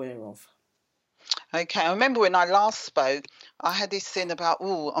we be aware of? Okay, I remember when I last spoke, I had this thing about,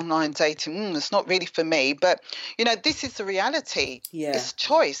 online dating, it's not really for me. But, this is the reality. Yeah. It's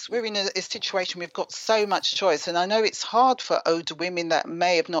choice. We're in a situation, we've got so much choice. And I know it's hard for older women that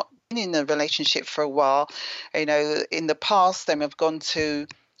may have not been in a relationship for a while. In the past, they may have gone to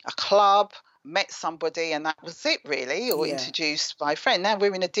a club, met somebody, and that was it really, or introduced by a friend. Now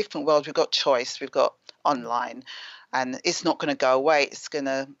we're in a different world. We've got choice. We've got online. And it's not going to go away. It's going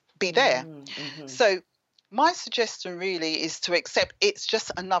to be there. So my suggestion really is to accept it's just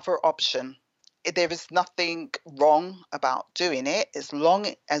another option. There is nothing wrong about doing it as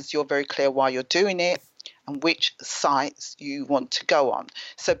long as you're very clear why you're doing it and which sites you want to go on.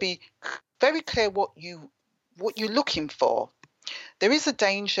 So be very clear what you're looking for. There is a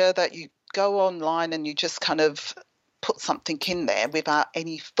danger that you go online and you just kind of put something in there without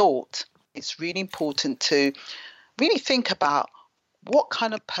any thought. It's really important to really think about what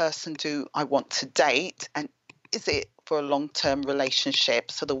kind of person do I want to date, and is it for a long-term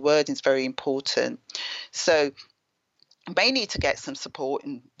relationship? So the wording is very important. So you may need to get some support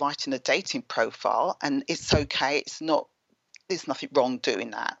in writing a dating profile, and it's okay. There's nothing wrong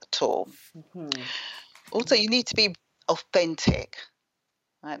doing that at all. Also, you need to be authentic.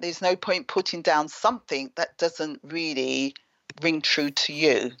 Right? There's no point putting down something that doesn't really ring true to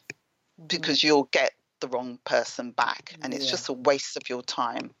you, because you'll get the wrong person back, and it's just a waste of your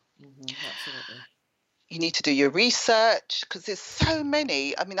time. Absolutely. You need to do your research, because there's so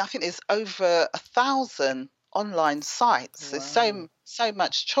many. I think there's over 1,000 online sites. Wow. There's so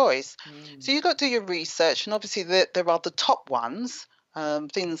much choice. So you've got to do your research, and obviously there are the top ones,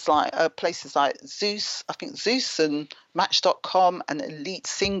 things like places like Zeus, I think Zeus and Match.com and Elite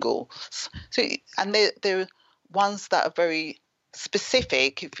Singles. So, and they're ones that are very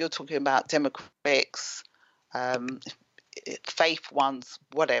specific. If you're talking about demographics, faith ones,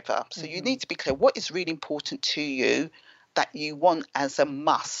 whatever. So you need to be clear what is really important to you that you want as a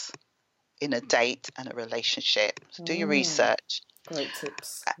must in a date and a relationship. So do your research. Great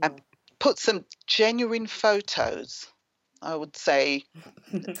tips. And put some genuine photos. I would say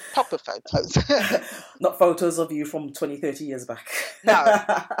proper photos. Not photos of you from 20, 30 years back. No.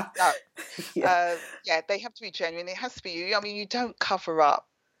 Yeah. They have to be genuine. It has to be you. I mean, you don't cover up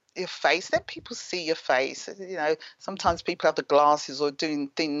your face. Let people see your face. You know, sometimes people have the glasses or doing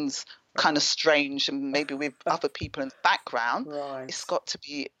things kind of strange and maybe with other people in the background. Right. It's got to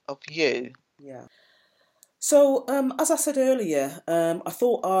be of you. Yeah. So, as I said earlier, I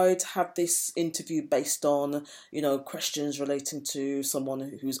thought I'd have this interview based on, questions relating to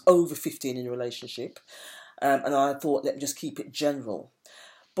someone who's over 15 in a relationship. And I thought, let me just keep it general.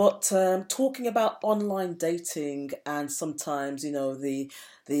 But talking about online dating and sometimes, the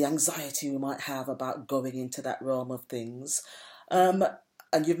anxiety we might have about going into that realm of things. And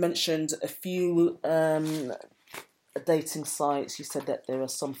you've mentioned a few dating sites. You said that there are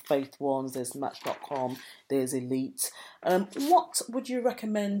some faith ones, there's Match.com, there's Elite. What would you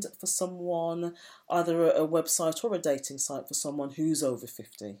recommend for someone, either a website or a dating site for someone who's over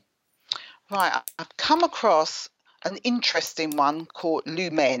 50? Right, I've come across an interesting one called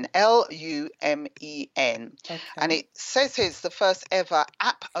Lumen, Lumen. Okay. And it says it's the first ever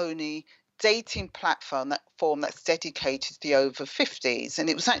app-only dating platform that's dedicated to the over 50s. And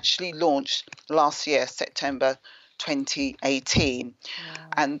it was actually launched last year, September 2018. Wow.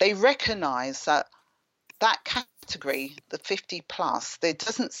 And they recognise that category, the 50 plus, there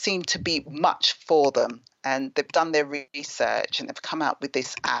doesn't seem to be much for them. And they've done their research and they've come out with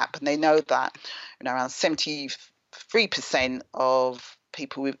this app. And they know that around 73% of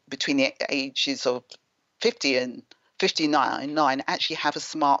people between the ages of 50 and 59 actually have a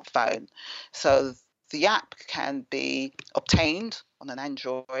smartphone. So the app can be obtained on an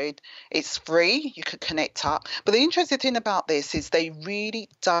Android. It's free. You could connect up. But the interesting thing about this is they really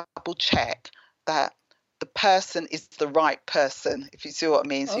double check that the person is the right person, if you see what I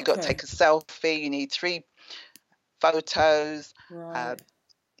mean. So you've got to take a selfie. You need 3 photos. Right.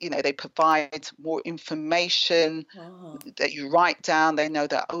 They provide more information that you write down. They know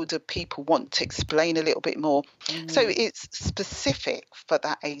that older people want to explain a little bit more. So it's specific for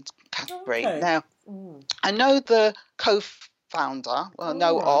that age category. Okay. Now, I know the co-founder,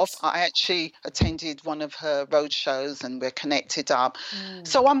 I actually attended one of her road shows and we're connected up.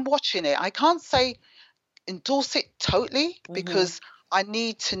 So I'm watching it. I can't say endorse it totally because I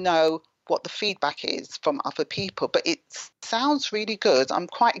need to know what the feedback is from other people, but it sounds really good. I'm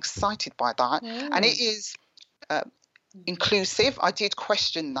quite excited by that. And it is inclusive. I did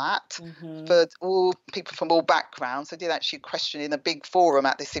question that for all people from all backgrounds. I did actually question in a big forum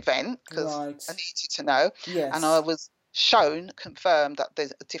at this event because I needed to know. Yes. And I was confirmed that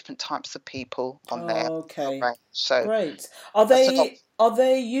there's different types of people on there. Okay. So great. Are they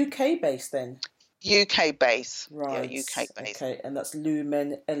UK based then? UK base. Right. Yeah, UK base. Okay, and that's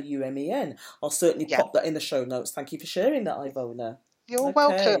Lumen, Lumen. I'll certainly pop that in the show notes. Thank you for sharing that, Ivona. You're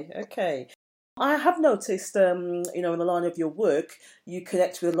welcome. Okay. I have noticed, in the line of your work, you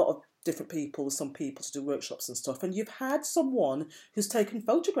connect with a lot of different people, some people to do workshops and stuff, and you've had someone who's taken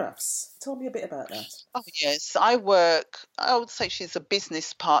photographs. Tell me a bit about that. Oh, yes. I would say she's a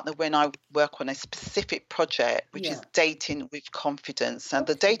business partner when I work on a specific project, which is Dating with Confidence. And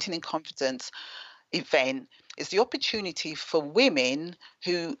the Dating in Confidence event is the opportunity for women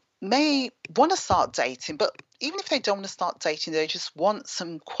who may want to start dating, but even if they don't want to start dating, they just want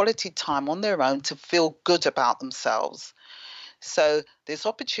some quality time on their own to feel good about themselves. So there's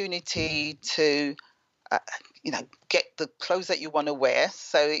opportunity to, get the clothes that you want to wear.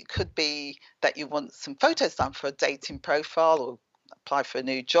 So it could be that you want some photos done for a dating profile or apply for a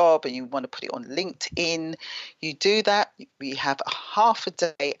new job and you want to put it on LinkedIn. You do that. We have a half a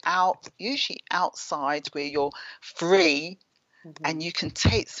day out, usually outside where you're free and you can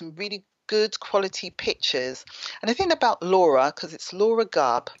take some really good quality pictures. And the thing about Laura, because it's Laura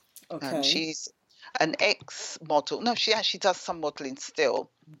Gubb, she's an ex-model. No, she actually does some modelling still.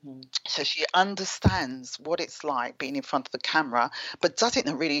 So she understands what it's like being in front of the camera, but does it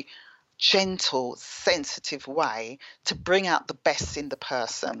in a really gentle, sensitive way to bring out the best in the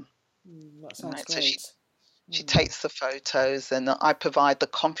person. That sounds great. So she takes the photos and I provide the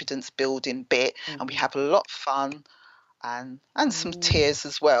confidence building bit and we have a lot of fun. and some tears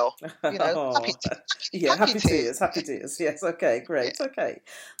as well. You know, Oh, yeah, happy tears. happy tears. Yes, okay, great. Yeah. Okay,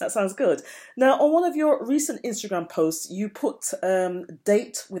 that sounds good. Now, on one of your recent Instagram posts, you put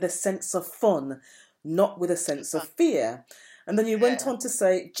date with a sense of fun, not with a sense of fear. And then you went on to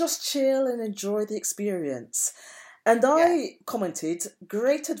say, just chill and enjoy the experience. And I commented,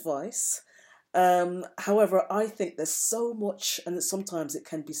 great advice. However, I think there's so much, and sometimes it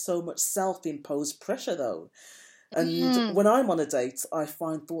can be so much self-imposed pressure, though. And when I'm on a date, I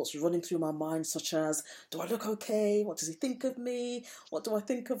find thoughts running through my mind, such as, do I look okay? What does he think of me? What do I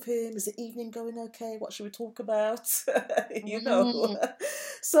think of him? Is the evening going okay? What should we talk about? You know?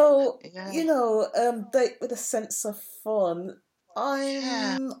 So, you know, date with a sense of fun.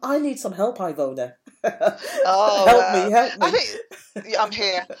 I need some help, Ivona. Help me. I think I'm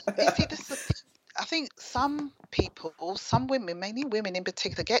here. You see, this is, I think some people, some women, mainly women in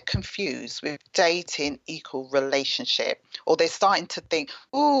particular, get confused with dating equal relationship, or they're starting to think,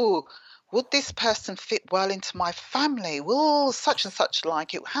 "Ooh, would this person fit well into my family? Will such and such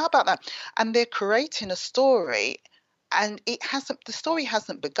like it? How about that?" And they're creating a story, and the story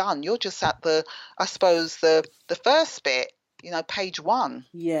hasn't begun. You're just at I suppose the first bit. You know, page 1.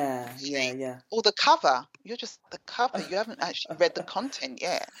 Yeah. Or the cover. You're just the cover. You haven't actually read the content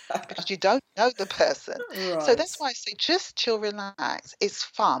yet because you don't know the person. Right. So that's why I say just chill, relax. It's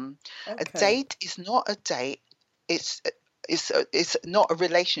fun. Okay. A date is not a date. It's not a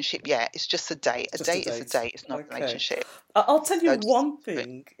relationship yet. It's just a date. A date is a date. It's not a relationship. I'll tell you one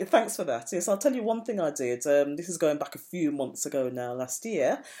thing. Thanks for that. Yes, I'll tell you one thing I did. This is going back a few months ago now, last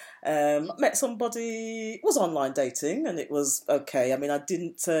year. Met somebody, was online dating, and it was okay. I mean,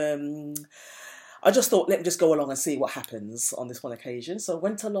 I just thought, let me just go along and see what happens on this one occasion. So I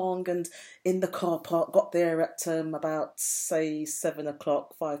went along, and in the car park, got there at about, say, 7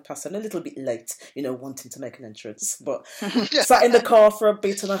 o'clock, 7:05, a little bit late, you know, wanting to make an entrance. But sat in the car for a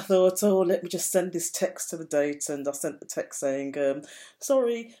bit, and I thought, let me just send this text to the date. And I sent the text saying,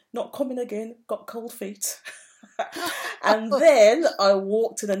 sorry, not coming again, got cold feet. And then I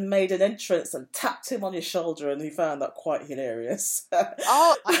walked in and made an entrance and tapped him on his shoulder, and he found that quite hilarious.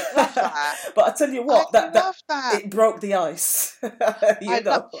 Oh, I love that. But I tell you what, that it broke the ice.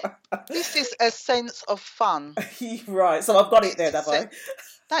 This is a sense of fun. Right, so I've got it there, have I?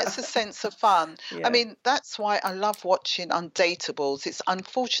 That's a sense of fun. Yeah. I mean, that's why I love watching Undateables. It's an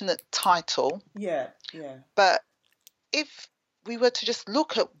unfortunate title. Yeah. But if we were to just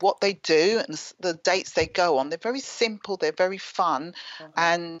look at what they do and the dates they go on, they're very simple, they're very fun.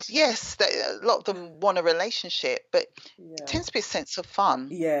 And yes, a lot of them want a relationship, but it tends to be a sense of fun.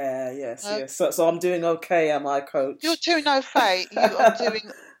 Yes. So I'm doing okay, am I, Coach? You're doing okay. You are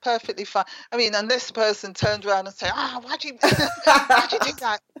doing perfectly fine. I mean, unless the person turned around and said, why'd you do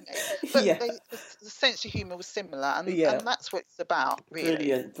that? But the sense of humour was similar, and that's what it's about,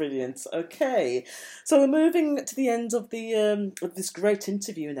 really. Brilliant. Okay, so we're moving to the end of the of this great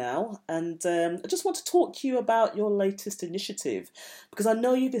interview now, and I just want to talk to you about your latest initiative, because I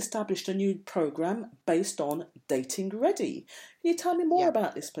know you've established a new programme based on Dating Ready. Can you tell me more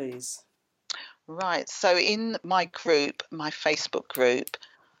about this, please? Right, so in my group, my Facebook group,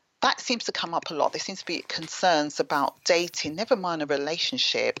 that seems to come up a lot. There seems to be concerns about dating, never mind a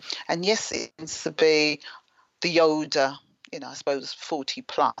relationship. And yes, it seems to be the older, I suppose 40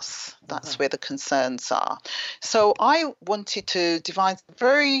 plus. That's where the concerns are. So I wanted to devise a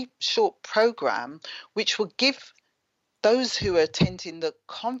very short program which will give those who are attending the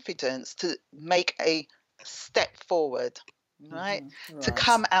confidence to make a step forward. Right? To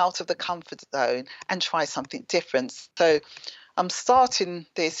come out of the comfort zone and try something different. So I'm starting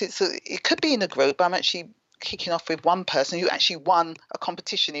this. It could be in a group. I'm actually kicking off with one person who actually won a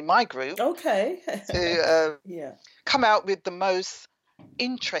competition in my group. Okay. To come out with the most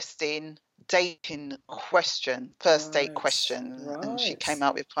interesting dating question, first date question, and she came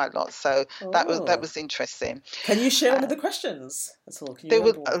out with quite a lot. So that was interesting. Can you share one of the questions? That's all. There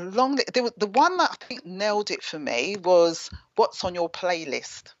was the one that I think nailed it for me was, what's on your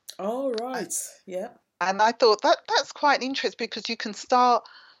playlist? Oh, right. Yeah. And I thought that's quite interesting, because you can start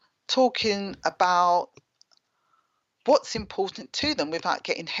talking about what's important to them without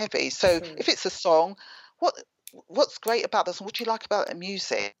getting heavy. So if it's a song, what's great about this? What do you like about the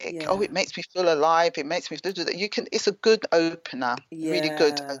music? Yeah. Oh, it makes me feel alive. It makes me feel. It's a good opener. Yeah. Really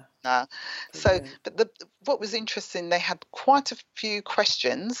good opener. Brilliant. So, but what was interesting, they had quite a few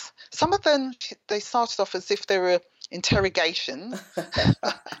questions. Some of them they started off as if they were interrogations,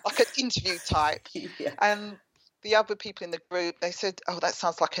 like an interview type. Yeah. And the other people in the group, they said, "Oh, that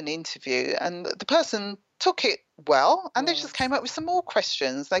sounds like an interview," and the person took it well, and they just Right. came up with some more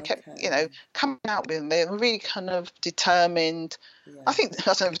questions. They kept, Okay. coming out with them. They were really kind of determined. Yeah. I think,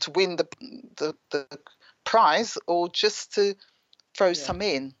 I don't know, to win the prize or just to throw Yeah. some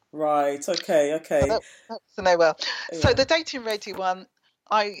in. Right. Okay. Okay. So they were. So Yeah. the Dating Ready one,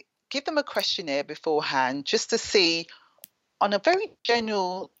 I give them a questionnaire beforehand just to see, on a very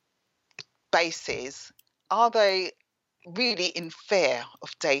general basis, are they really in fear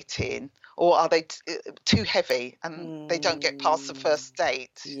of dating, or are they too heavy and they don't get past the first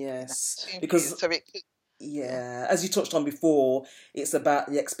date? Yes, So because it could, yeah, as you touched on before, it's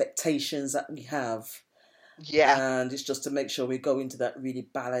about the expectations that we have, and it's just to make sure we go into that really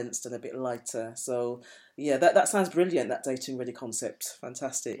balanced and a bit lighter. So yeah, that sounds brilliant. That Dating Ready concept,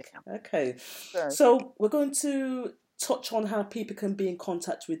 fantastic. Okay, so we're going to touch on how people can be in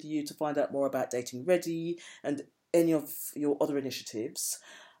contact with you to find out more about Dating Ready and any of your other initiatives.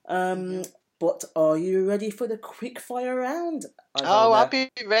 But are you ready for the quick fire round, Ivona? Oh, I'll be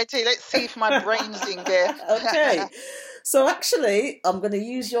ready. Let's see if my brain's in there. Okay. So actually, I'm going to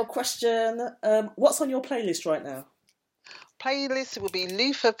use your question. What's on your playlist right now? Playlist will be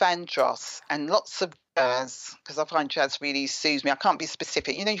Luther Vandross and lots of jazz, because I find jazz really soothes me. I can't be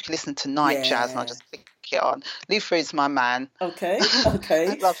specific. You can listen to night jazz and I just click it on. Luther is my man. Okay.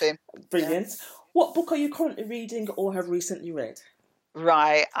 I love him. Brilliant. Yeah. What book are you currently reading or have recently read?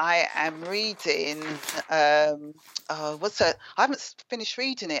 Right, I am reading. What's that? I haven't finished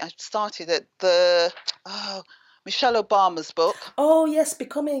reading it. I started at Michelle Obama's book. Oh yes,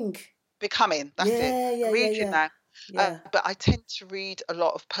 Becoming. That's it. I'm reading that. Yeah. But I tend to read a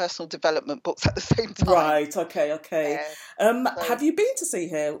lot of personal development books at the same time. Right. Okay. Have you been to see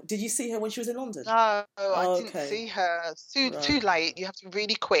her? Did you see her when she was in London? No, I didn't see her. Too late. You have to be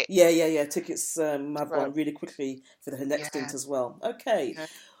really quick. Yeah. Tickets have gone really quickly for her next stint as well. Okay. Yeah.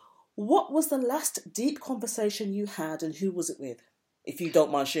 What was the last deep conversation you had, and who was it with? If you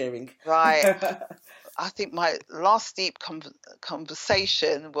don't mind sharing. Right. I think my last deep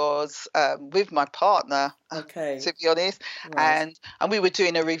conversation was with my partner, to be honest. Right. And we were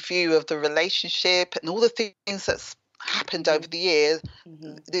doing a review of the relationship and all the things that's happened over the years,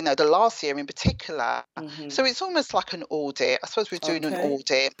 the last year in particular. So it's almost like an audit. I suppose we're doing an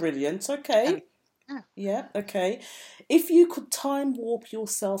audit. Brilliant. Okay. Yeah. Okay. If you could time warp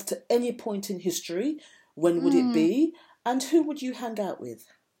yourself to any point in history, when would it be? And who would you hang out with?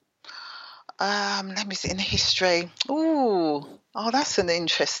 Let me see, in history. Oh, that's an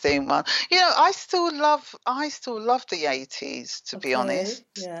interesting one. I still love the 80s, to be honest.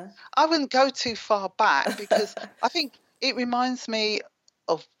 Yeah. I wouldn't go too far back because I think it reminds me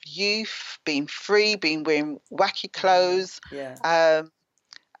of youth, being free, being wearing wacky clothes. Yeah.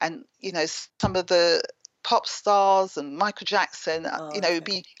 And some of the pop stars and Michael Jackson,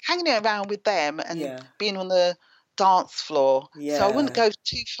 be hanging around with them and being on the dance floor. So I wouldn't go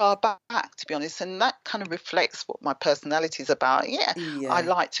too far back, to be honest, and that kind of reflects what my personality is about. I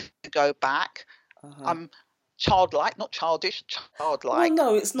like to go back. I'm childlike, not childish, childlike.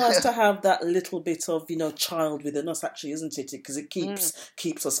 Well, no, it's nice to have that little bit of child within us, actually, isn't it? Because it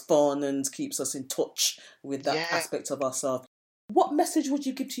keeps us fun and keeps us in touch with that aspect of ourselves. What message would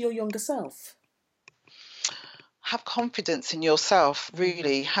you give to your younger self? Have confidence in yourself,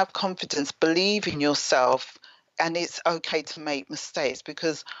 really. Have confidence, believe in yourself. And it's okay to make mistakes,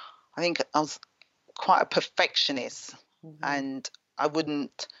 because I think I was quite a perfectionist and I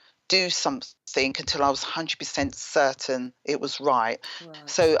wouldn't do something until I was 100% certain it was right.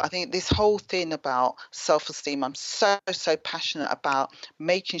 So I think this whole thing about self-esteem, I'm so passionate about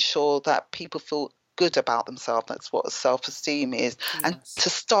making sure that people feel good about themselves. That's what self-esteem is. And to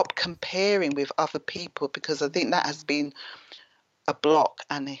stop comparing with other people, because I think that has been a block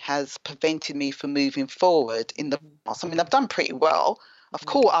and it has prevented me from moving forward in the past. I mean, I've done pretty well. I've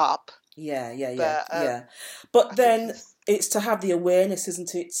caught up. But then it's to have the awareness,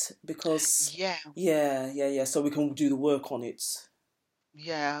 isn't it? Because so we can do the work on it.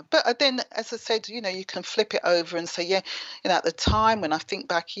 Yeah, but then, as I said, you can flip it over and say, at the time when I think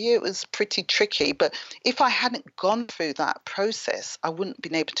back, it was pretty tricky. But if I hadn't gone through that process, I wouldn't have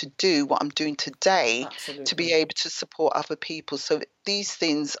been able to do what I'm doing today. Absolutely. To be able to support other people. So these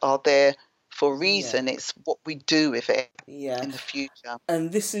things are there for a reason. It's what we do with it in the future.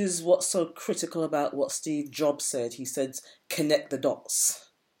 And this is what's so critical about what Steve Jobs said. He said, connect the dots.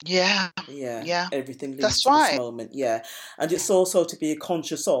 Yeah. Everything leads to this moment. Yeah. And it's also to be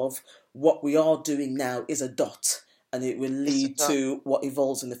conscious of what we are doing now is a dot, and it will lead to what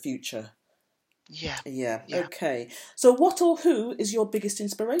evolves in the future. Yeah. Okay. So what or who is your biggest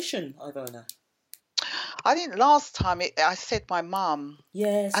inspiration, Ivona? I think last time I said my mum.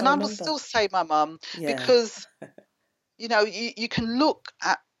 Yes, and I I will remember. still say my mum, Yeah. because, you can look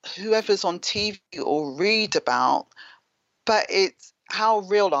at whoever's on TV or read about, but it's how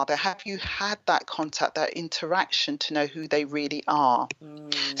real are they? Have you had that contact, that interaction to know who they really are?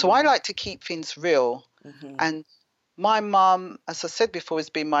 So I like to keep things real. And my mum, as I said before, has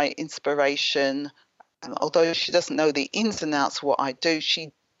been my inspiration. And although she doesn't know the ins and outs of what I do,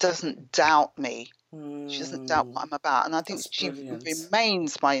 she doesn't doubt me. She doesn't doubt what I'm about. And I think That's she brilliant.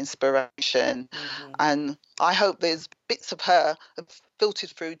 remains my inspiration. And I hope there's bits of her have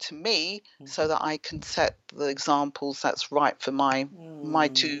filtered through to me so that I can set the examples that's right for my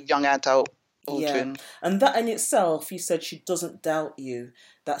two young adult children. Yeah, and that in itself, you said she doesn't doubt you.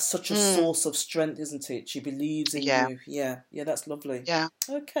 That's such a source of strength, isn't it? She believes in you. Yeah, that's lovely. Yeah.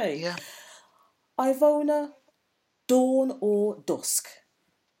 Okay. Yeah. Ivona, dawn or dusk?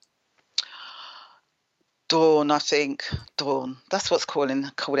 Dawn, I think. Dawn. That's what's calling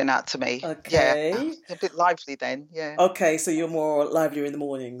out to me. Okay. Yeah. A bit lively then. Yeah. Okay, so you're more livelier in the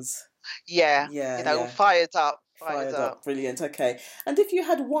mornings. Yeah. Yeah. Fired up. Fired up. Brilliant. Okay. And if you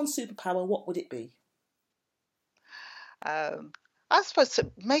had one superpower, what would it be? I suppose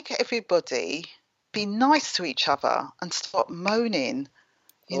to make everybody be nice to each other and stop moaning.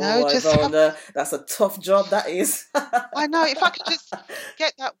 Ivona, that's a tough job, that is. I know. If I could just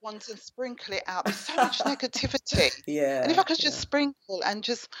get that once and sprinkle it out, there's so much negativity. Yeah. And if I could just sprinkle and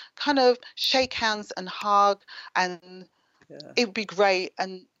just kind of shake hands and hug, and it would be great.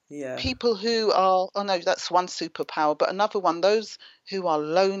 And people who are, that's one superpower, but another one, those who are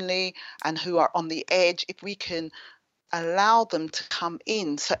lonely and who are on the edge, if we can allow them to come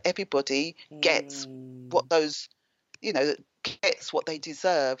in so everybody gets what those, gets what they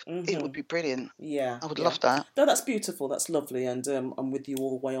deserve, it would be brilliant. Yeah. I would love that. No, that's beautiful. That's lovely. And I'm with you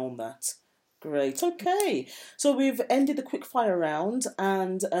all the way on that. Great. Okay. So we've ended the quick fire round.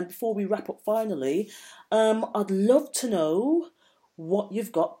 And before we wrap up finally, I'd love to know what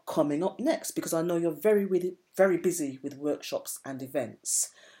you've got coming up next, because I know you're very busy with workshops and events.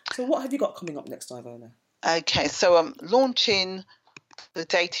 So what have you got coming up next, Ivona? Okay, so I'm launching the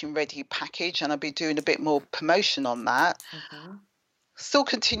Dating Ready package, and I'll be doing a bit more promotion on that. Still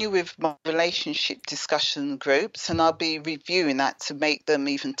continue with my relationship discussion groups, and I'll be reviewing that to make them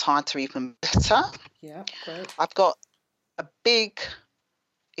even tighter, even better. Yeah, great. I've got a big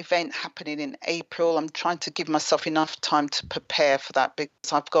event happening in April. I'm trying to give myself enough time to prepare for that,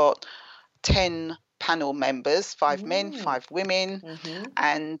 because I've got 10 panel members, 5 men, 5 women,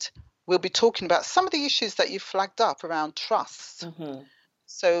 and we'll be talking about some of the issues that you flagged up around trust.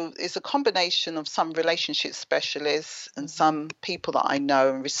 So it's a combination of some relationship specialists and some people that I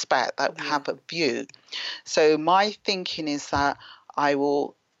know and respect that have a view. So my thinking is that I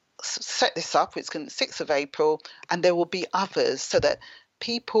will set this up. It's going to be 6th of April, and there will be others, so that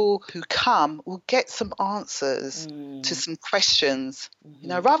people who come will get some answers to some questions,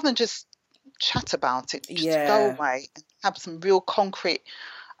 rather than just chat about it. Just go away and have some real concrete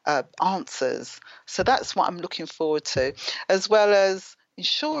answers. So that's what I'm looking forward to, as well as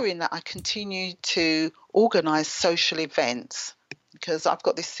ensuring that I continue to organise social events, because I've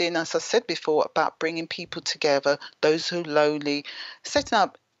got this thing, as I said before, about bringing people together, those who are lonely, setting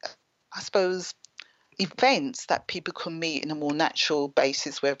up, I suppose, events that people can meet in a more natural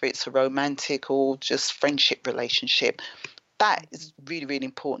basis, whether it's a romantic or just friendship relationship. That is really, really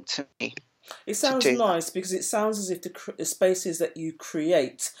important to me. It sounds nice, because it sounds as if the spaces that you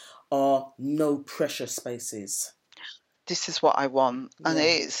create are no pressure spaces. This is what I want. And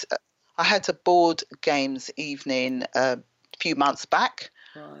I had a board games evening a few months back.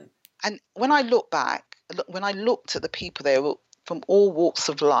 Right. And when I looked at the people there from all walks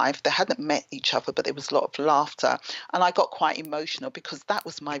of life, they hadn't met each other, but there was a lot of laughter. And I got quite emotional, because that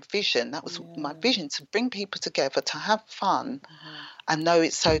was my vision. That was my vision, to bring people together, to have fun and know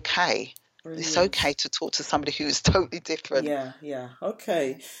it's okay. Brilliant. It's okay to talk to somebody who is totally different. Yeah.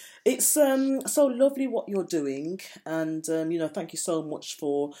 Okay. It's so lovely what you're doing, and thank you so much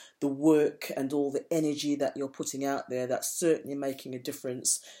for the work and all the energy that you're putting out there. That's certainly making a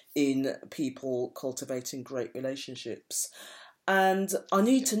difference in people cultivating great relationships. And I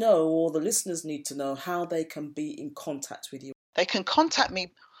need to know, or the listeners need to know, how they can be in contact with you. They can contact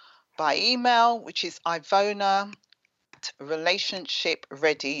me by email, which is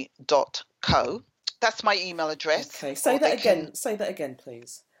ivona@relationshipready.co. That's my email address. Okay, say that again. Say that again,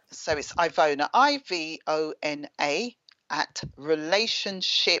 please. So it's Ivona, IVONA,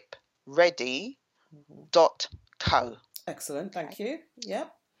 @relationshipready.co. Excellent, thank you.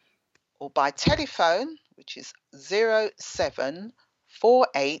 Yep. Or by telephone, which is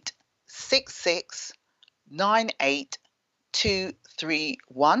 074866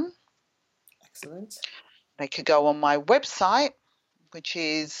 98-231. Excellent. They could go on my website, which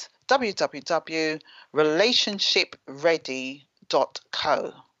is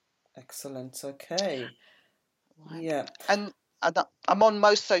www.relationshipready.co. Excellent. Okay. Right. Yeah. And I'm on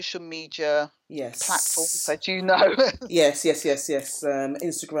most social media platforms, as you know. Yes.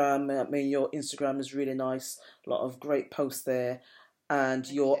 Instagram, I mean, your Instagram is really nice. A lot of great posts there. And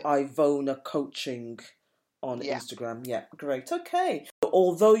your Ivona Coaching on Instagram. Yeah, great. Okay.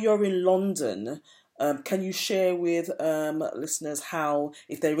 Although you're in London, can you share with listeners how,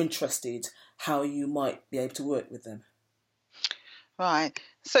 if they're interested, how you might be able to work with them? Right.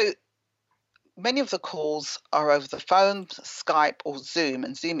 So many of the calls are over the phone, Skype or Zoom,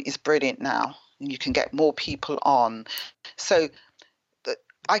 and Zoom is brilliant now. And you can get more people on. So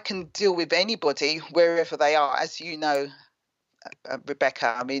I can deal with anybody wherever they are. As you know,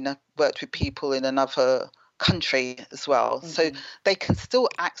 Rebecca, I mean, I've worked with people in another country as well. Mm-hmm. So they can still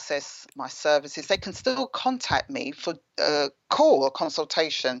access my services. They can still contact me for a call or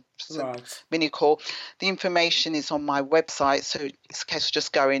consultation, mini call. The information is on my website. So it's a case of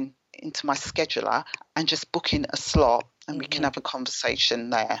just going into my scheduler and just booking a slot, and we can have a conversation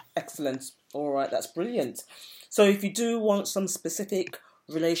there. Excellent. All right, that's brilliant. So if you do want some specific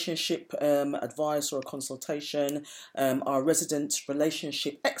relationship advice or a consultation, our resident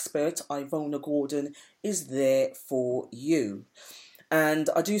relationship expert, Ivona Gordon, is there for you. And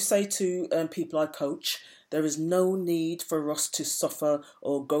I do say to people I coach, there is no need for us to suffer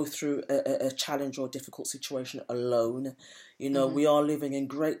or go through a challenge or difficult situation alone. You know, we are living in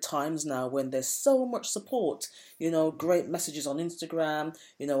great times now when there's so much support, you know, great messages on Instagram,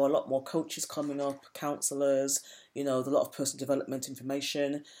 you know, a lot more coaches coming up, counsellors, you know, a lot of personal development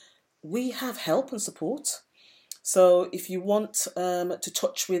information. We have help and support. So if you want to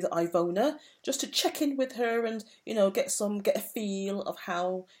touch with Ivona, just to check in with her and, you know, get a feel of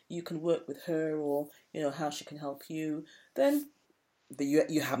how you can work with her, or, you know, how she can help you, then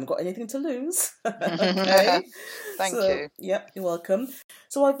you haven't got anything to lose. Okay. Thank you. Yep, you're welcome.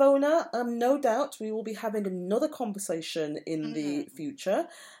 So Ivona, no doubt we will be having another conversation in the future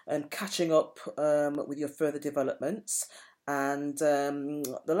and catching up with your further developments. And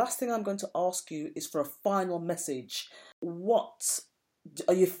the last thing I'm going to ask you is for a final message. What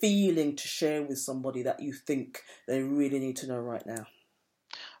are you feeling to share with somebody that you think they really need to know right now?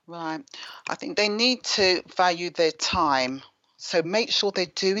 Right. I think they need to value their time. So make sure they're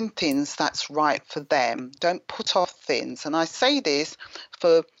doing things that's right for them. Don't put off things. And I say this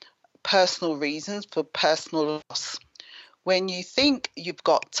for personal reasons, for personal loss. When you think you've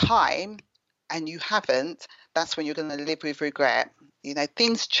got time and you haven't, that's when you're going to live with regret. You know,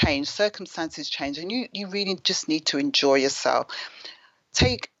 things change, circumstances change, and you really just need to enjoy yourself.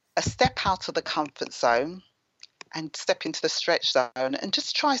 Take a step out of the comfort zone and step into the stretch zone and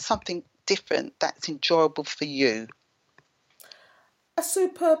just try something different that's enjoyable for you. A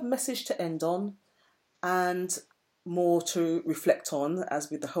superb message to end on, and more to reflect on as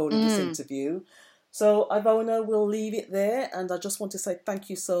with the whole of this interview. So Ivona, we'll leave it there, and I just want to say thank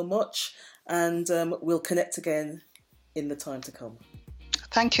you so much, and we'll connect again in the time to come.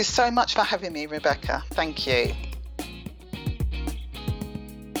 Thank you so much for having me, Rebecca. Thank you.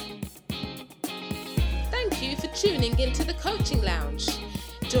 Thank you for tuning into the Coaching Lounge.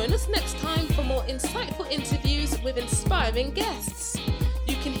 Join us next time for more insightful interviews with inspiring guests.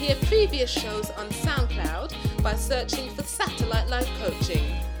 You can hear previous shows on SoundCloud by searching for Satellite Life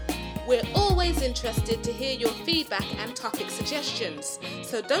Coaching. We're always interested to hear your feedback and topic suggestions,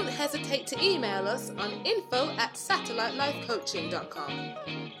 so don't hesitate to email us on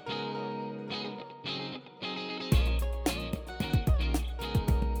info@satellitelifecoaching.com.